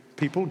to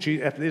people,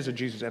 there's a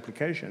Jesus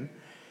application,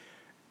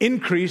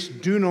 increase,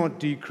 do not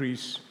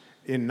decrease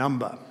in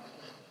number.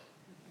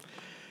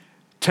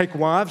 Take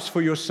wives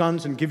for your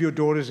sons and give your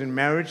daughters in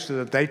marriage so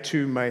that they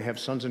too may have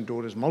sons and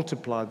daughters.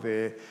 Multiply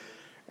there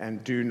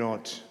and do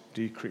not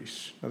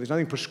decrease. Now, there's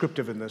nothing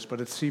prescriptive in this, but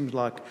it seems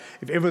like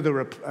if ever there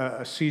were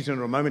a season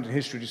or a moment in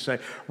history to say,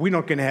 we're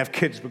not going to have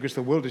kids because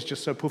the world is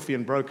just so poofy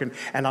and broken,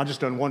 and I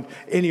just don't want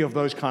any of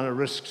those kind of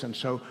risks, and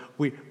so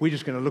we're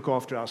just going to look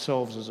after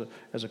ourselves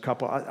as a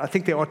couple. I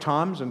think there are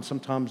times, and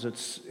sometimes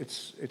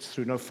it's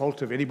through no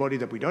fault of anybody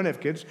that we don't have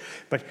kids,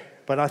 but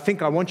I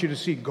think I want you to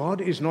see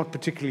God is not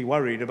particularly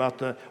worried about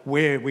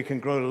where we can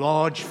grow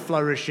large,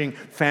 flourishing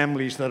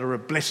families that are a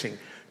blessing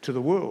to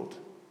the world.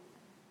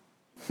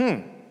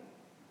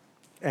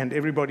 And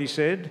everybody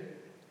said?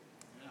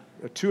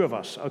 Two of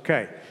us.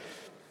 Okay.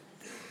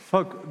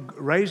 Folk,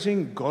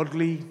 raising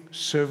godly,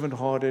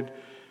 servant-hearted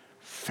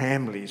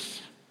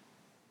families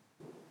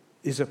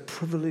is a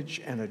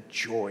privilege and a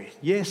joy.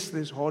 Yes,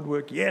 there's hard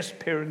work. Yes,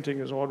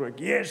 parenting is hard work.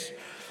 Yes,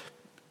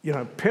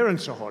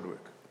 parents are hard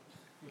work.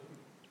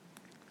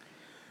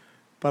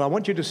 But I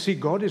want you to see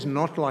God is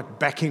not like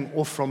backing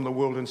off from the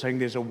world and saying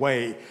there's a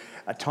way,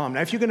 a time.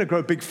 Now, if you're going to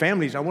grow big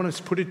families, I want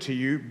to put it to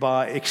you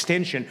by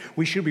extension,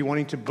 we should be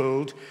wanting to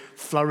build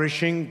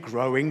flourishing,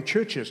 growing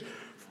churches.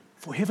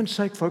 For heaven's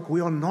sake, folk, we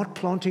are not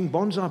planting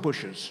bonsai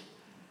bushes.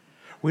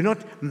 We're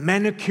not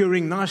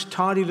manicuring nice,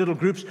 tidy little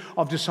groups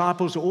of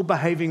disciples all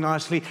behaving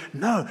nicely.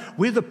 No,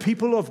 we're the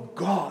people of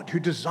God who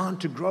designed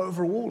to grow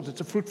over walls.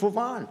 It's a fruitful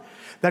vine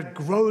that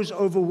grows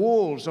over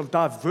walls of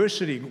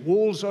diversity,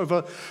 walls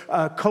over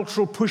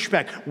cultural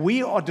pushback.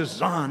 We are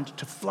designed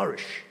to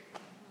flourish.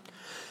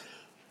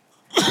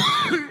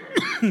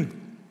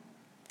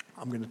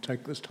 I'm going to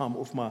take this time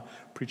off my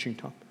preaching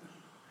time.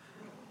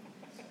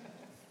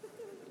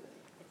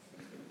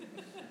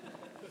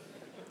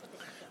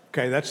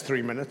 Okay, that's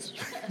 3 minutes.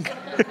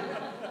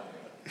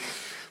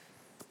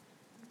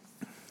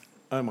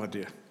 Oh, my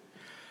dear. I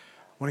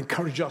want to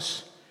encourage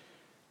us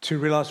to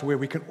realize where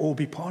we can all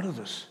be part of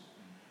this.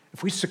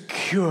 If we're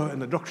secure in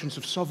the doctrines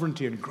of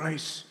sovereignty and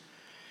grace,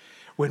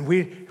 when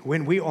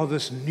we are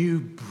this new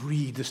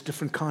breed, this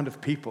different kind of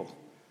people,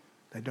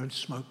 they don't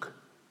smoke.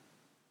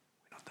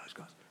 We're not those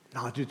guys.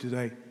 Neither do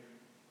they.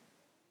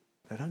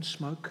 They don't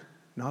smoke.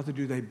 Neither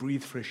do they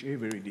breathe fresh air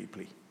very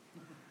deeply.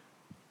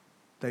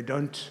 They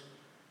don't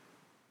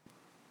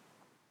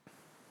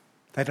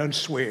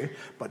swear,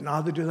 but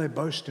neither do they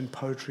boast in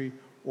poetry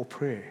or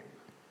prayer.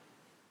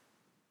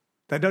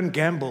 They don't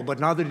gamble, but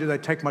neither do they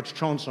take much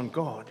chance on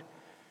God.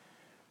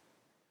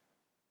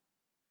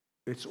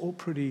 It's all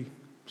pretty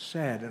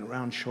sad and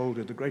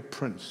round-shouldered. The great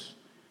prince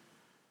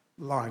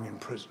lying in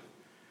prison.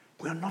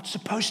 We are not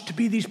supposed to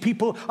be these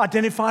people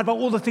identified by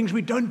all the things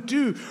we don't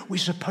do. We're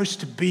supposed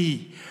to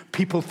be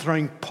people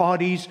throwing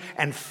parties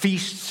and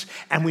feasts,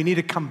 and we need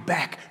to come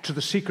back to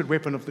the secret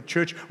weapon of the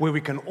church where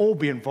we can all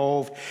be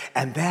involved,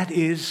 and that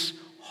is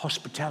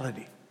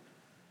hospitality.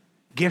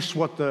 Guess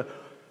what?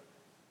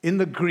 In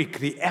the Greek,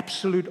 the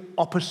absolute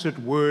opposite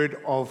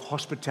word of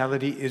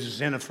hospitality is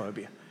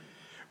xenophobia,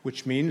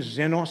 which means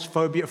xenos,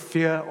 phobia,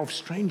 fear of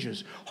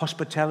strangers.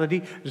 Hospitality,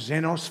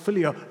 xenos,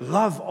 philia,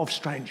 love of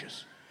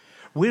strangers.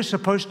 We're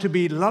supposed to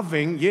be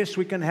loving. Yes,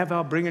 we can have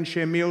our bring and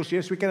share meals.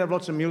 Yes, we can have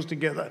lots of meals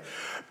together.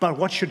 But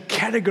what should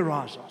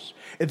categorize us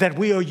is that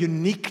we are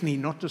uniquely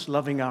not just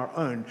loving our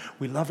own.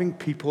 We're loving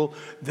people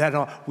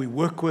that we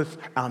work with,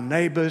 our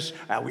neighbors,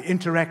 we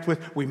interact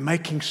with. We're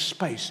making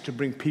space to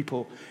bring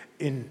people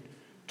in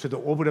to the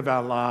orbit of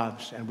our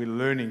lives, and we're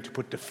learning to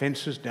put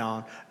defenses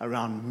down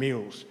around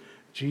meals.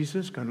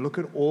 Jesus, go and look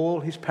at all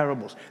his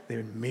parables.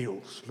 They're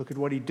meals. Look at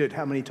what he did,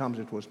 how many times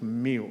it was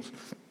meals.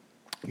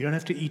 You don't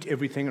have to eat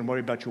everything and worry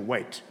about your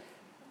weight.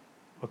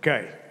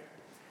 Okay.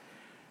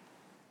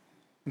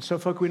 And so,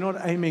 folk, we're not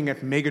aiming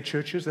at mega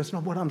churches. That's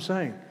not what I'm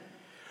saying.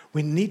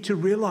 We need to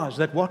realize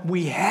that what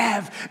we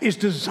have is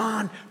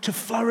designed to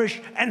flourish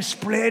and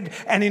spread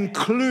and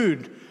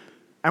include.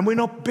 And we're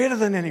not better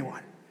than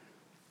anyone.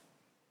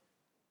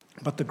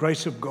 But the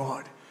grace of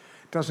God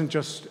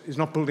is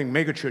not building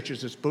mega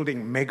churches, it's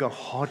building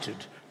mega-hearted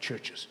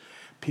churches.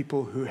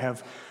 People who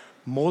have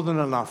more than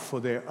enough for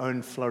their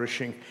own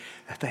flourishing,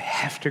 that they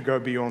have to go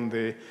beyond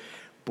their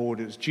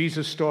borders.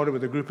 Jesus started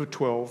with a group of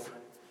 12,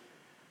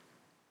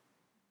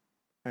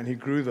 and he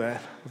grew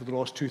that over the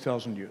last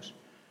 2,000 years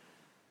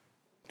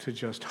to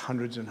just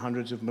hundreds and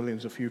hundreds of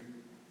millions, a few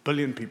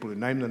billion people who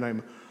name the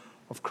name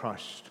of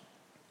Christ.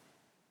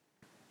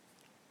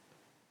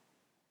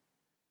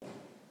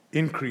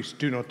 Increase,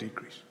 do not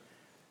decrease.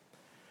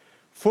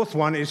 Fourth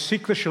one is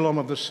seek the shalom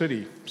of the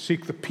city.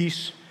 Seek the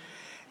peace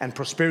and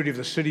prosperity of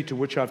the city to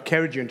which I've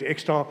carried you into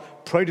exile.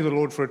 Pray to the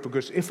Lord for it,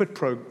 because if it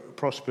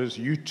prospers,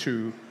 you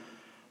too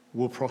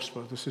will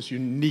prosper. This is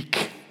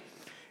unique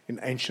in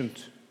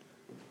ancient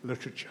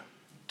literature.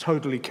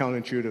 Totally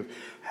counterintuitive.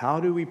 How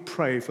do we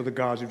pray for the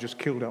guys who've just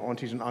killed our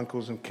aunties and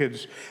uncles and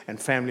kids and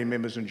family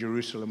members in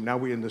Jerusalem? Now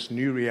we're in this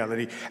new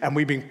reality, and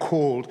we've been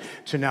called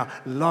to now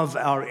love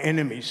our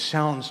enemies.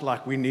 Sounds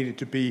like we needed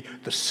to be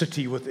the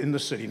city within the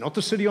city, not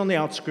the city on the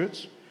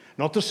outskirts,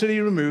 not the city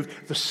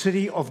removed, the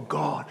city of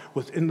God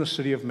within the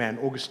city of man.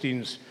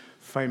 Augustine's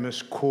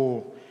famous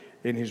call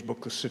in his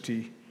book, The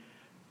City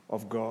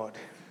of God.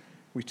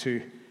 We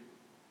too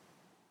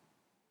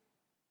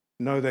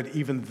know that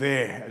even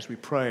there, as we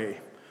pray,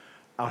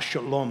 our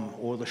shalom,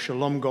 or the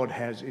shalom God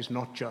has, is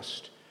not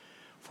just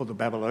for the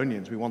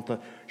Babylonians. We want the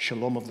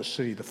shalom of the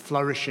city, the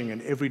flourishing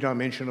in every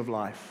dimension of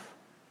life.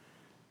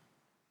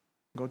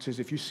 God says,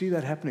 if you see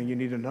that happening, you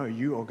need to know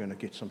you are going to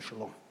get some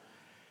shalom.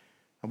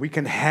 And we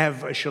can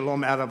have a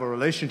shalom out of a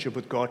relationship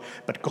with God,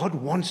 but God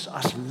wants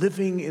us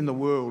living in the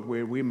world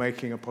where we're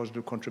making a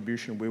positive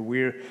contribution, where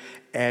we're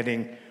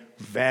adding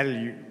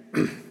value.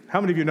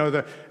 How many of you know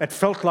that it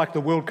felt like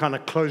the world kind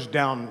of closed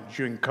down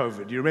during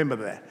COVID? Do you remember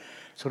that?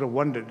 Sort of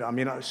wondered. I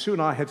mean, Sue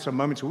and I had some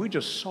moments where we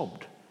just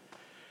sobbed.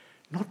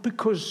 Not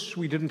because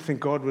we didn't think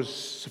God was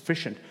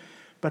sufficient,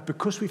 but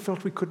because we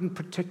felt we couldn't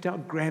protect our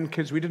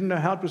grandkids. We didn't know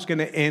how it was going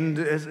to end.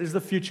 Is the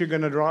future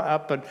going to dry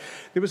up? But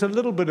there was a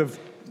little bit of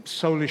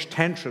soulish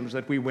tantrums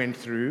that we went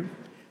through.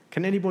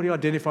 Can anybody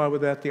identify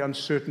with that, the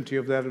uncertainty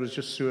of that? It was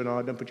just Sue and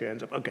I. Don't put your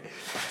hands up. Okay.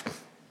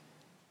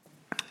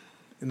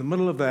 In the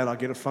middle of that, I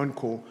get a phone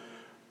call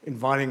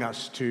inviting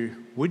us to,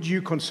 would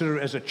you consider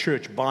as a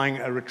church buying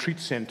a retreat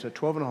center,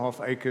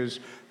 12.5 acres,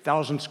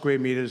 1,000 square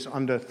meters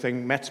under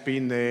thing. Matt's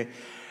been there.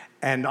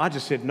 And I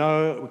just said,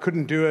 no, we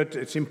couldn't do it.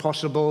 It's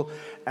impossible.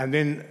 And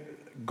then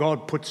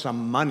God put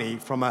some money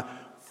from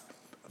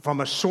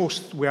a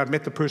source where I'd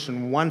met the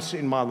person once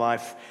in my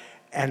life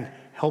and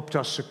helped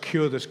us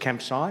secure this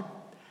campsite.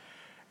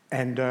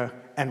 And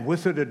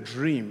with it, a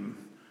dream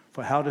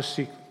for how to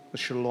seek the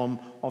shalom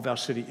of our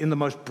city. In the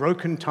most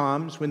broken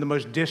times, when the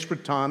most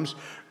desperate times,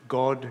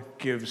 God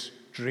gives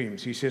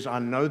dreams. He says, I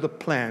know the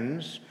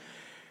plans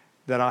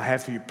that I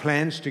have for you,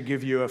 plans to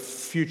give you a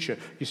future.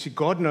 You see,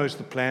 God knows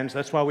the plans.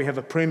 That's why we have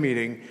a prayer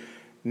meeting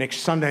next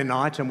Sunday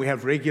night, and we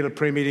have regular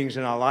prayer meetings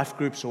in our life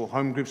groups or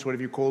home groups,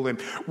 whatever you call them.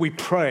 We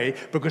pray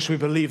because we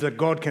believe that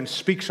God can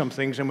speak some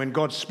things, and when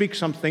God speaks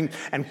something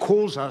and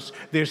calls us,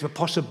 there's the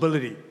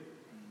possibility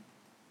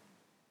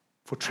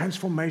for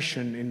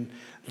transformation in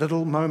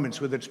little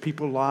moments, whether it's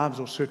people's lives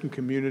or certain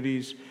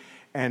communities.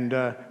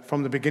 And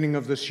from the beginning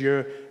of this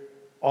year,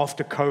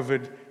 after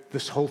COVID,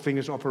 this whole thing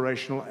is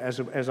operational.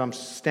 As I'm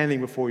standing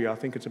before you, I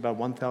think it's about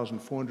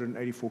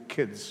 1,484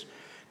 kids,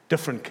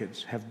 different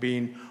kids, have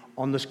been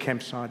on this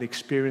campsite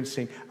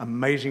experiencing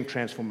amazing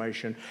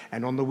transformation,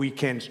 and on the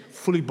weekends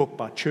fully booked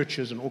by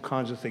churches and all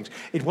kinds of things.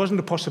 It wasn't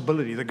a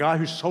possibility. The guy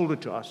who sold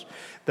it to us,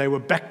 they were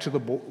back to the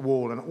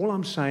wall. And all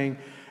I'm saying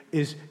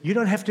is you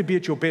don't have to be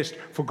at your best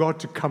for God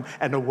to come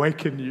and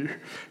awaken you,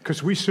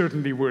 because we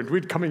certainly weren't.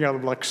 We're coming out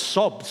of like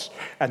sobs,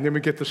 and then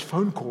we get this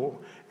phone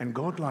call, and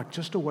God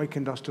just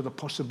awakened us to the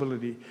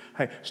possibility,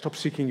 hey, stop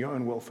seeking your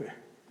own welfare.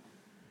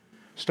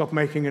 Stop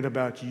making it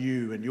about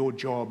you and your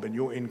job and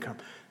your income.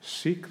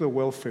 Seek the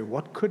welfare.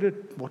 What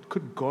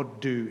could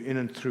God do in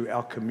and through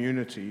our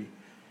community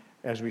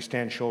as we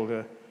stand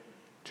shoulder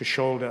to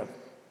shoulder?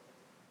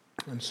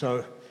 And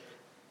so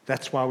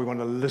that's why we want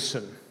to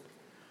listen.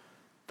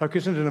 Folks,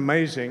 isn't it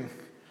amazing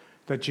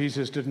that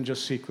Jesus didn't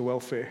just seek the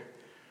welfare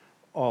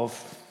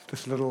of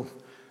this little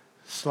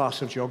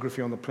slice of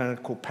geography on the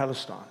planet called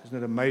Palestine? Isn't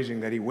it amazing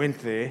that he went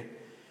there,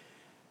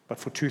 but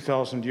for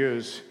 2,000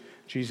 years,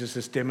 Jesus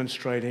is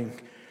demonstrating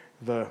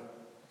the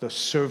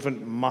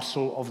servant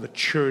muscle of the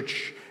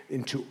church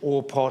into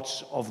all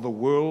parts of the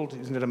world.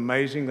 Isn't it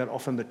amazing that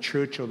often the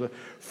church are the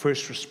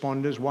first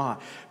responders? Why?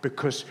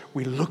 Because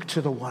we look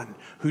to the one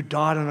who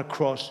died on a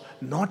cross,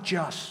 not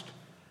just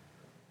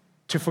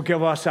to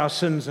forgive us our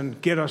sins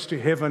and get us to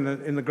heaven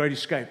in the great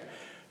escape.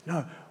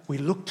 No, we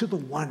look to the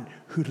one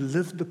who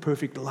lived the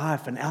perfect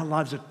life, and our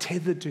lives are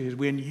tethered to his.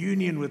 We're in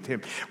union with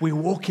him. We're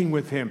walking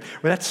with him.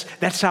 Well,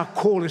 that's our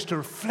call, is to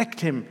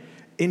reflect him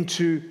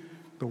into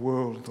the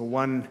world, the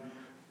one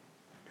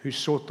who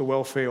sought the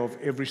welfare of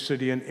every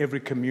city and every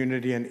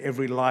community and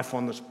every life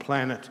on this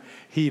planet.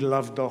 He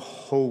loved the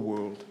whole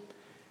world.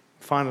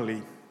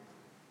 Finally,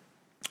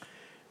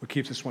 we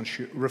keep this one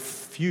short.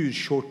 Refuse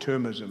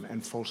short-termism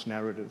and false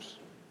narratives.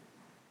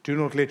 Do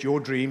not let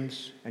your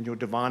dreams and your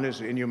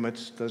diviners in your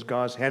midst, those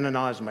guys,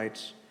 Hananiah's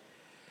mates,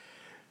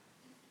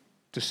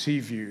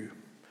 deceive you,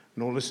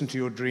 nor listen to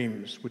your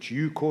dreams, which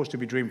you cause to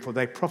be dreamed. For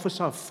they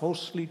prophesy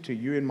falsely to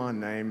you in my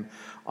name.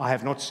 I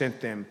have not sent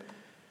them,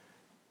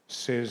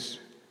 says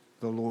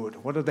the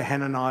Lord. What are the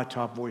Hananiah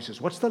type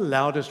voices? What's the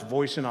loudest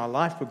voice in our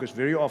life? Because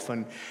very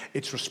often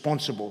it's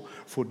responsible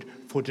for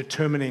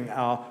determining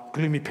our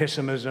gloomy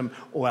pessimism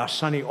or our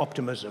sunny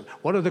optimism.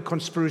 What are the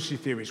conspiracy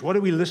theories? What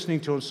are we listening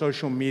to on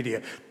social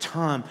media?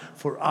 Time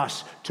for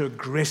us to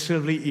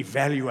aggressively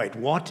evaluate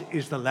what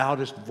is the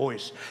loudest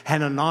voice.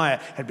 Hananiah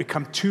had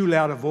become too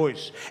loud a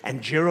voice,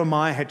 and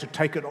Jeremiah had to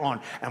take it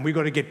on. And we've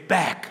got to get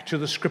back to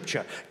the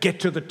scripture,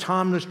 get to the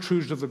timeless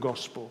truths of the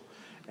gospel,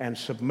 and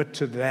submit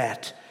to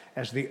that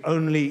as the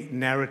only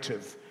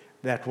narrative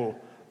that will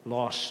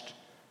last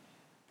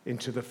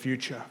into the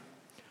future.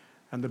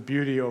 And the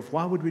beauty of,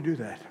 why would we do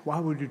that? Why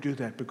would we do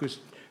that? Because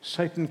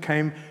Satan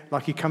came,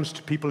 like he comes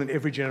to people in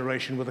every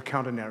generation, with a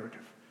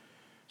counter-narrative.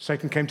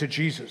 Satan came to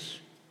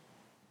Jesus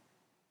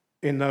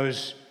in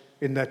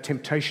that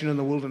temptation in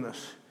the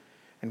wilderness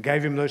and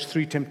gave him those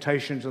 3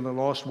 temptations, and the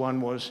last one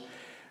was,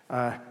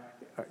 all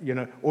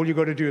you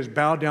got to do is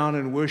bow down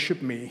and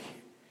worship me,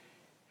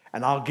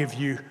 and I'll give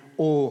you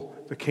all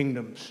the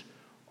kingdoms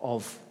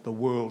of the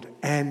world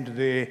and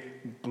their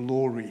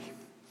glory.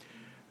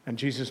 And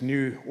Jesus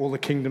knew all the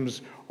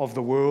kingdoms of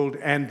the world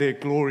and their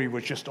glory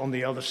was just on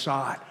the other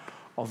side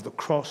of the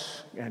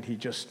cross, and he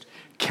just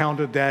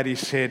countered that. He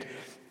said,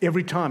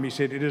 every time, he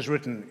said, it is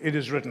written, it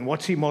is written.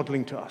 What's he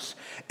modeling to us?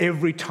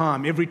 Every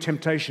time, every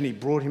temptation, he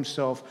brought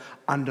himself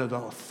under the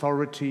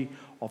authority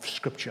of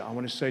Scripture. I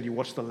want to say to you,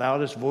 what's the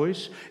loudest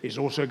voice is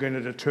also going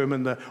to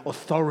determine the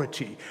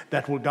authority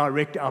that will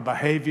direct our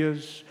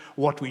behaviors,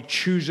 what we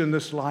choose in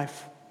this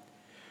life.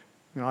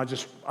 I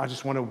just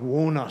want to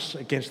warn us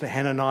against the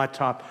Hananiah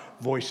type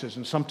voices.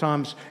 And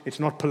sometimes it's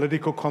not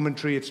political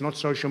commentary, it's not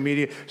social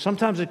media.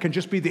 Sometimes it can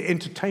just be the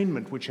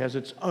entertainment, which has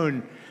its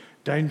own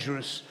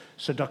dangerous,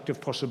 seductive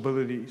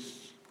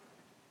possibilities.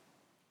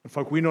 And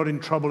folk, we're not in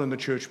trouble in the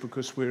church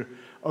because we're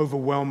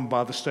overwhelmed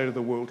by the state of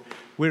the world.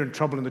 We're in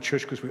trouble in the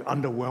church because we're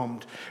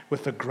underwhelmed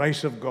with the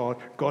grace of God,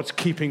 God's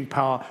keeping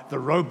power, the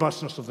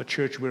robustness of the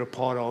church we're a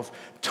part of.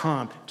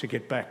 Time to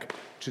get back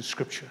to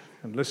Scripture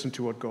and listen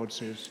to what God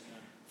says.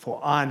 For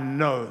I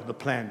know the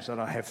plans that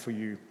I have for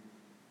you,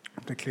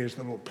 declares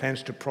the Lord.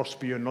 Plans to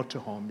prosper you and not to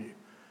harm you.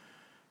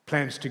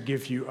 Plans to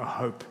give you a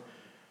hope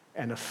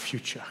and a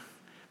future.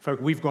 Folk,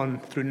 we've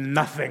gone through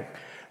nothing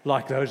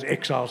like those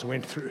exiles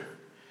went through.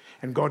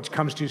 And God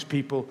comes to his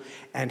people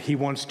and he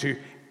wants to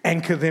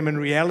anchor them in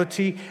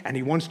reality and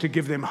he wants to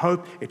give them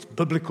hope. It's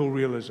biblical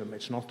realism.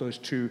 It's not those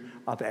two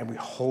other. And we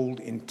hold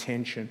in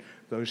tension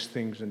those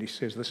things. And he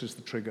says, this is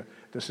the trigger.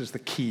 This is the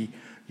key.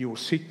 You will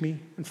seek me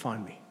and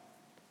find me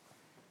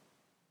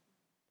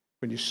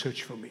when you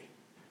search for me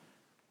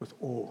with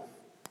all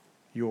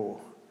your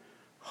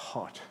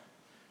heart.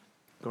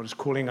 God is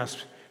calling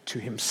us to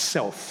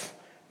himself,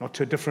 not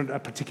to a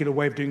particular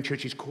way of doing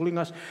church. He's calling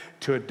us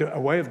to a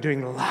way of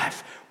doing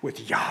life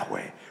with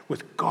Yahweh,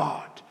 with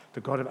God,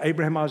 the God of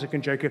Abraham, Isaac,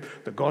 and Jacob,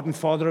 the God and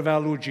Father of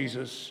our Lord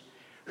Jesus,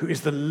 who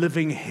is the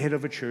living head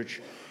of a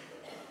church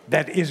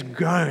that is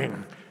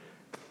going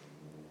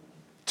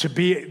to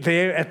be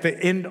there at the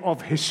end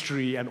of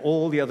history, and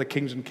all the other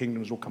kings and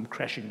kingdoms will come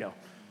crashing down.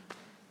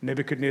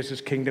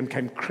 Nebuchadnezzar's kingdom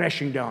came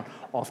crashing down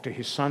after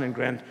his son and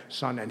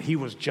grandson, and he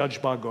was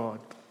judged by God.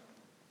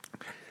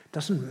 It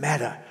doesn't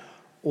matter.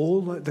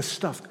 All the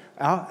stuff,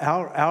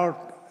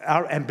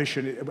 our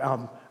ambition,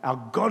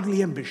 our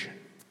godly ambition,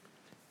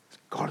 is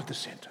God at the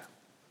center,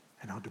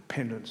 and our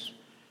dependence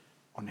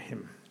on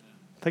Him.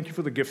 Thank you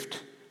for the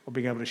gift of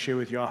being able to share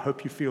with you. I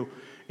hope you feel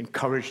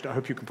encouraged. I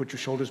hope you can put your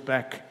shoulders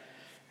back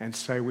and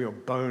say, we are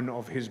bone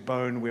of His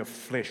bone, we are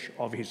flesh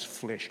of His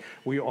flesh.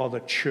 We are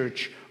the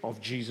church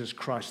of Jesus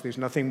Christ. There's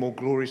nothing more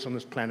glorious on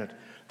this planet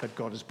that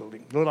God is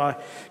building. Lord,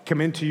 I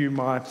commend to you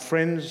my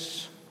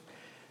friends.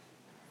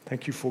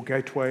 Thank you for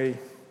Gateway.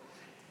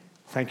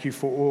 Thank you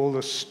for all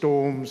the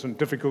storms and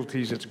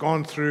difficulties it's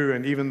gone through,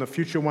 and even the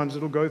future ones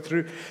it'll go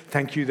through.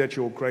 Thank you that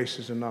your grace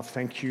is enough.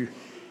 Thank you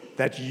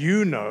that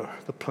you know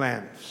the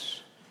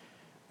plans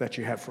that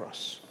you have for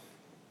us.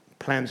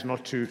 Plans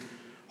not to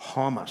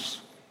harm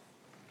us.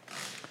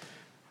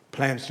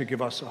 Plans to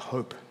give us a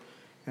hope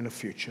and a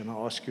future. And I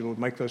ask you, Lord,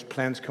 make those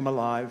plans come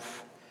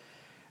alive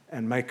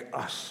and make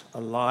us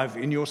alive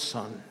in your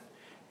Son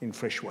in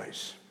fresh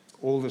ways.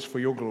 All this for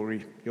your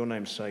glory, your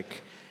name's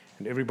sake.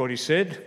 And everybody said...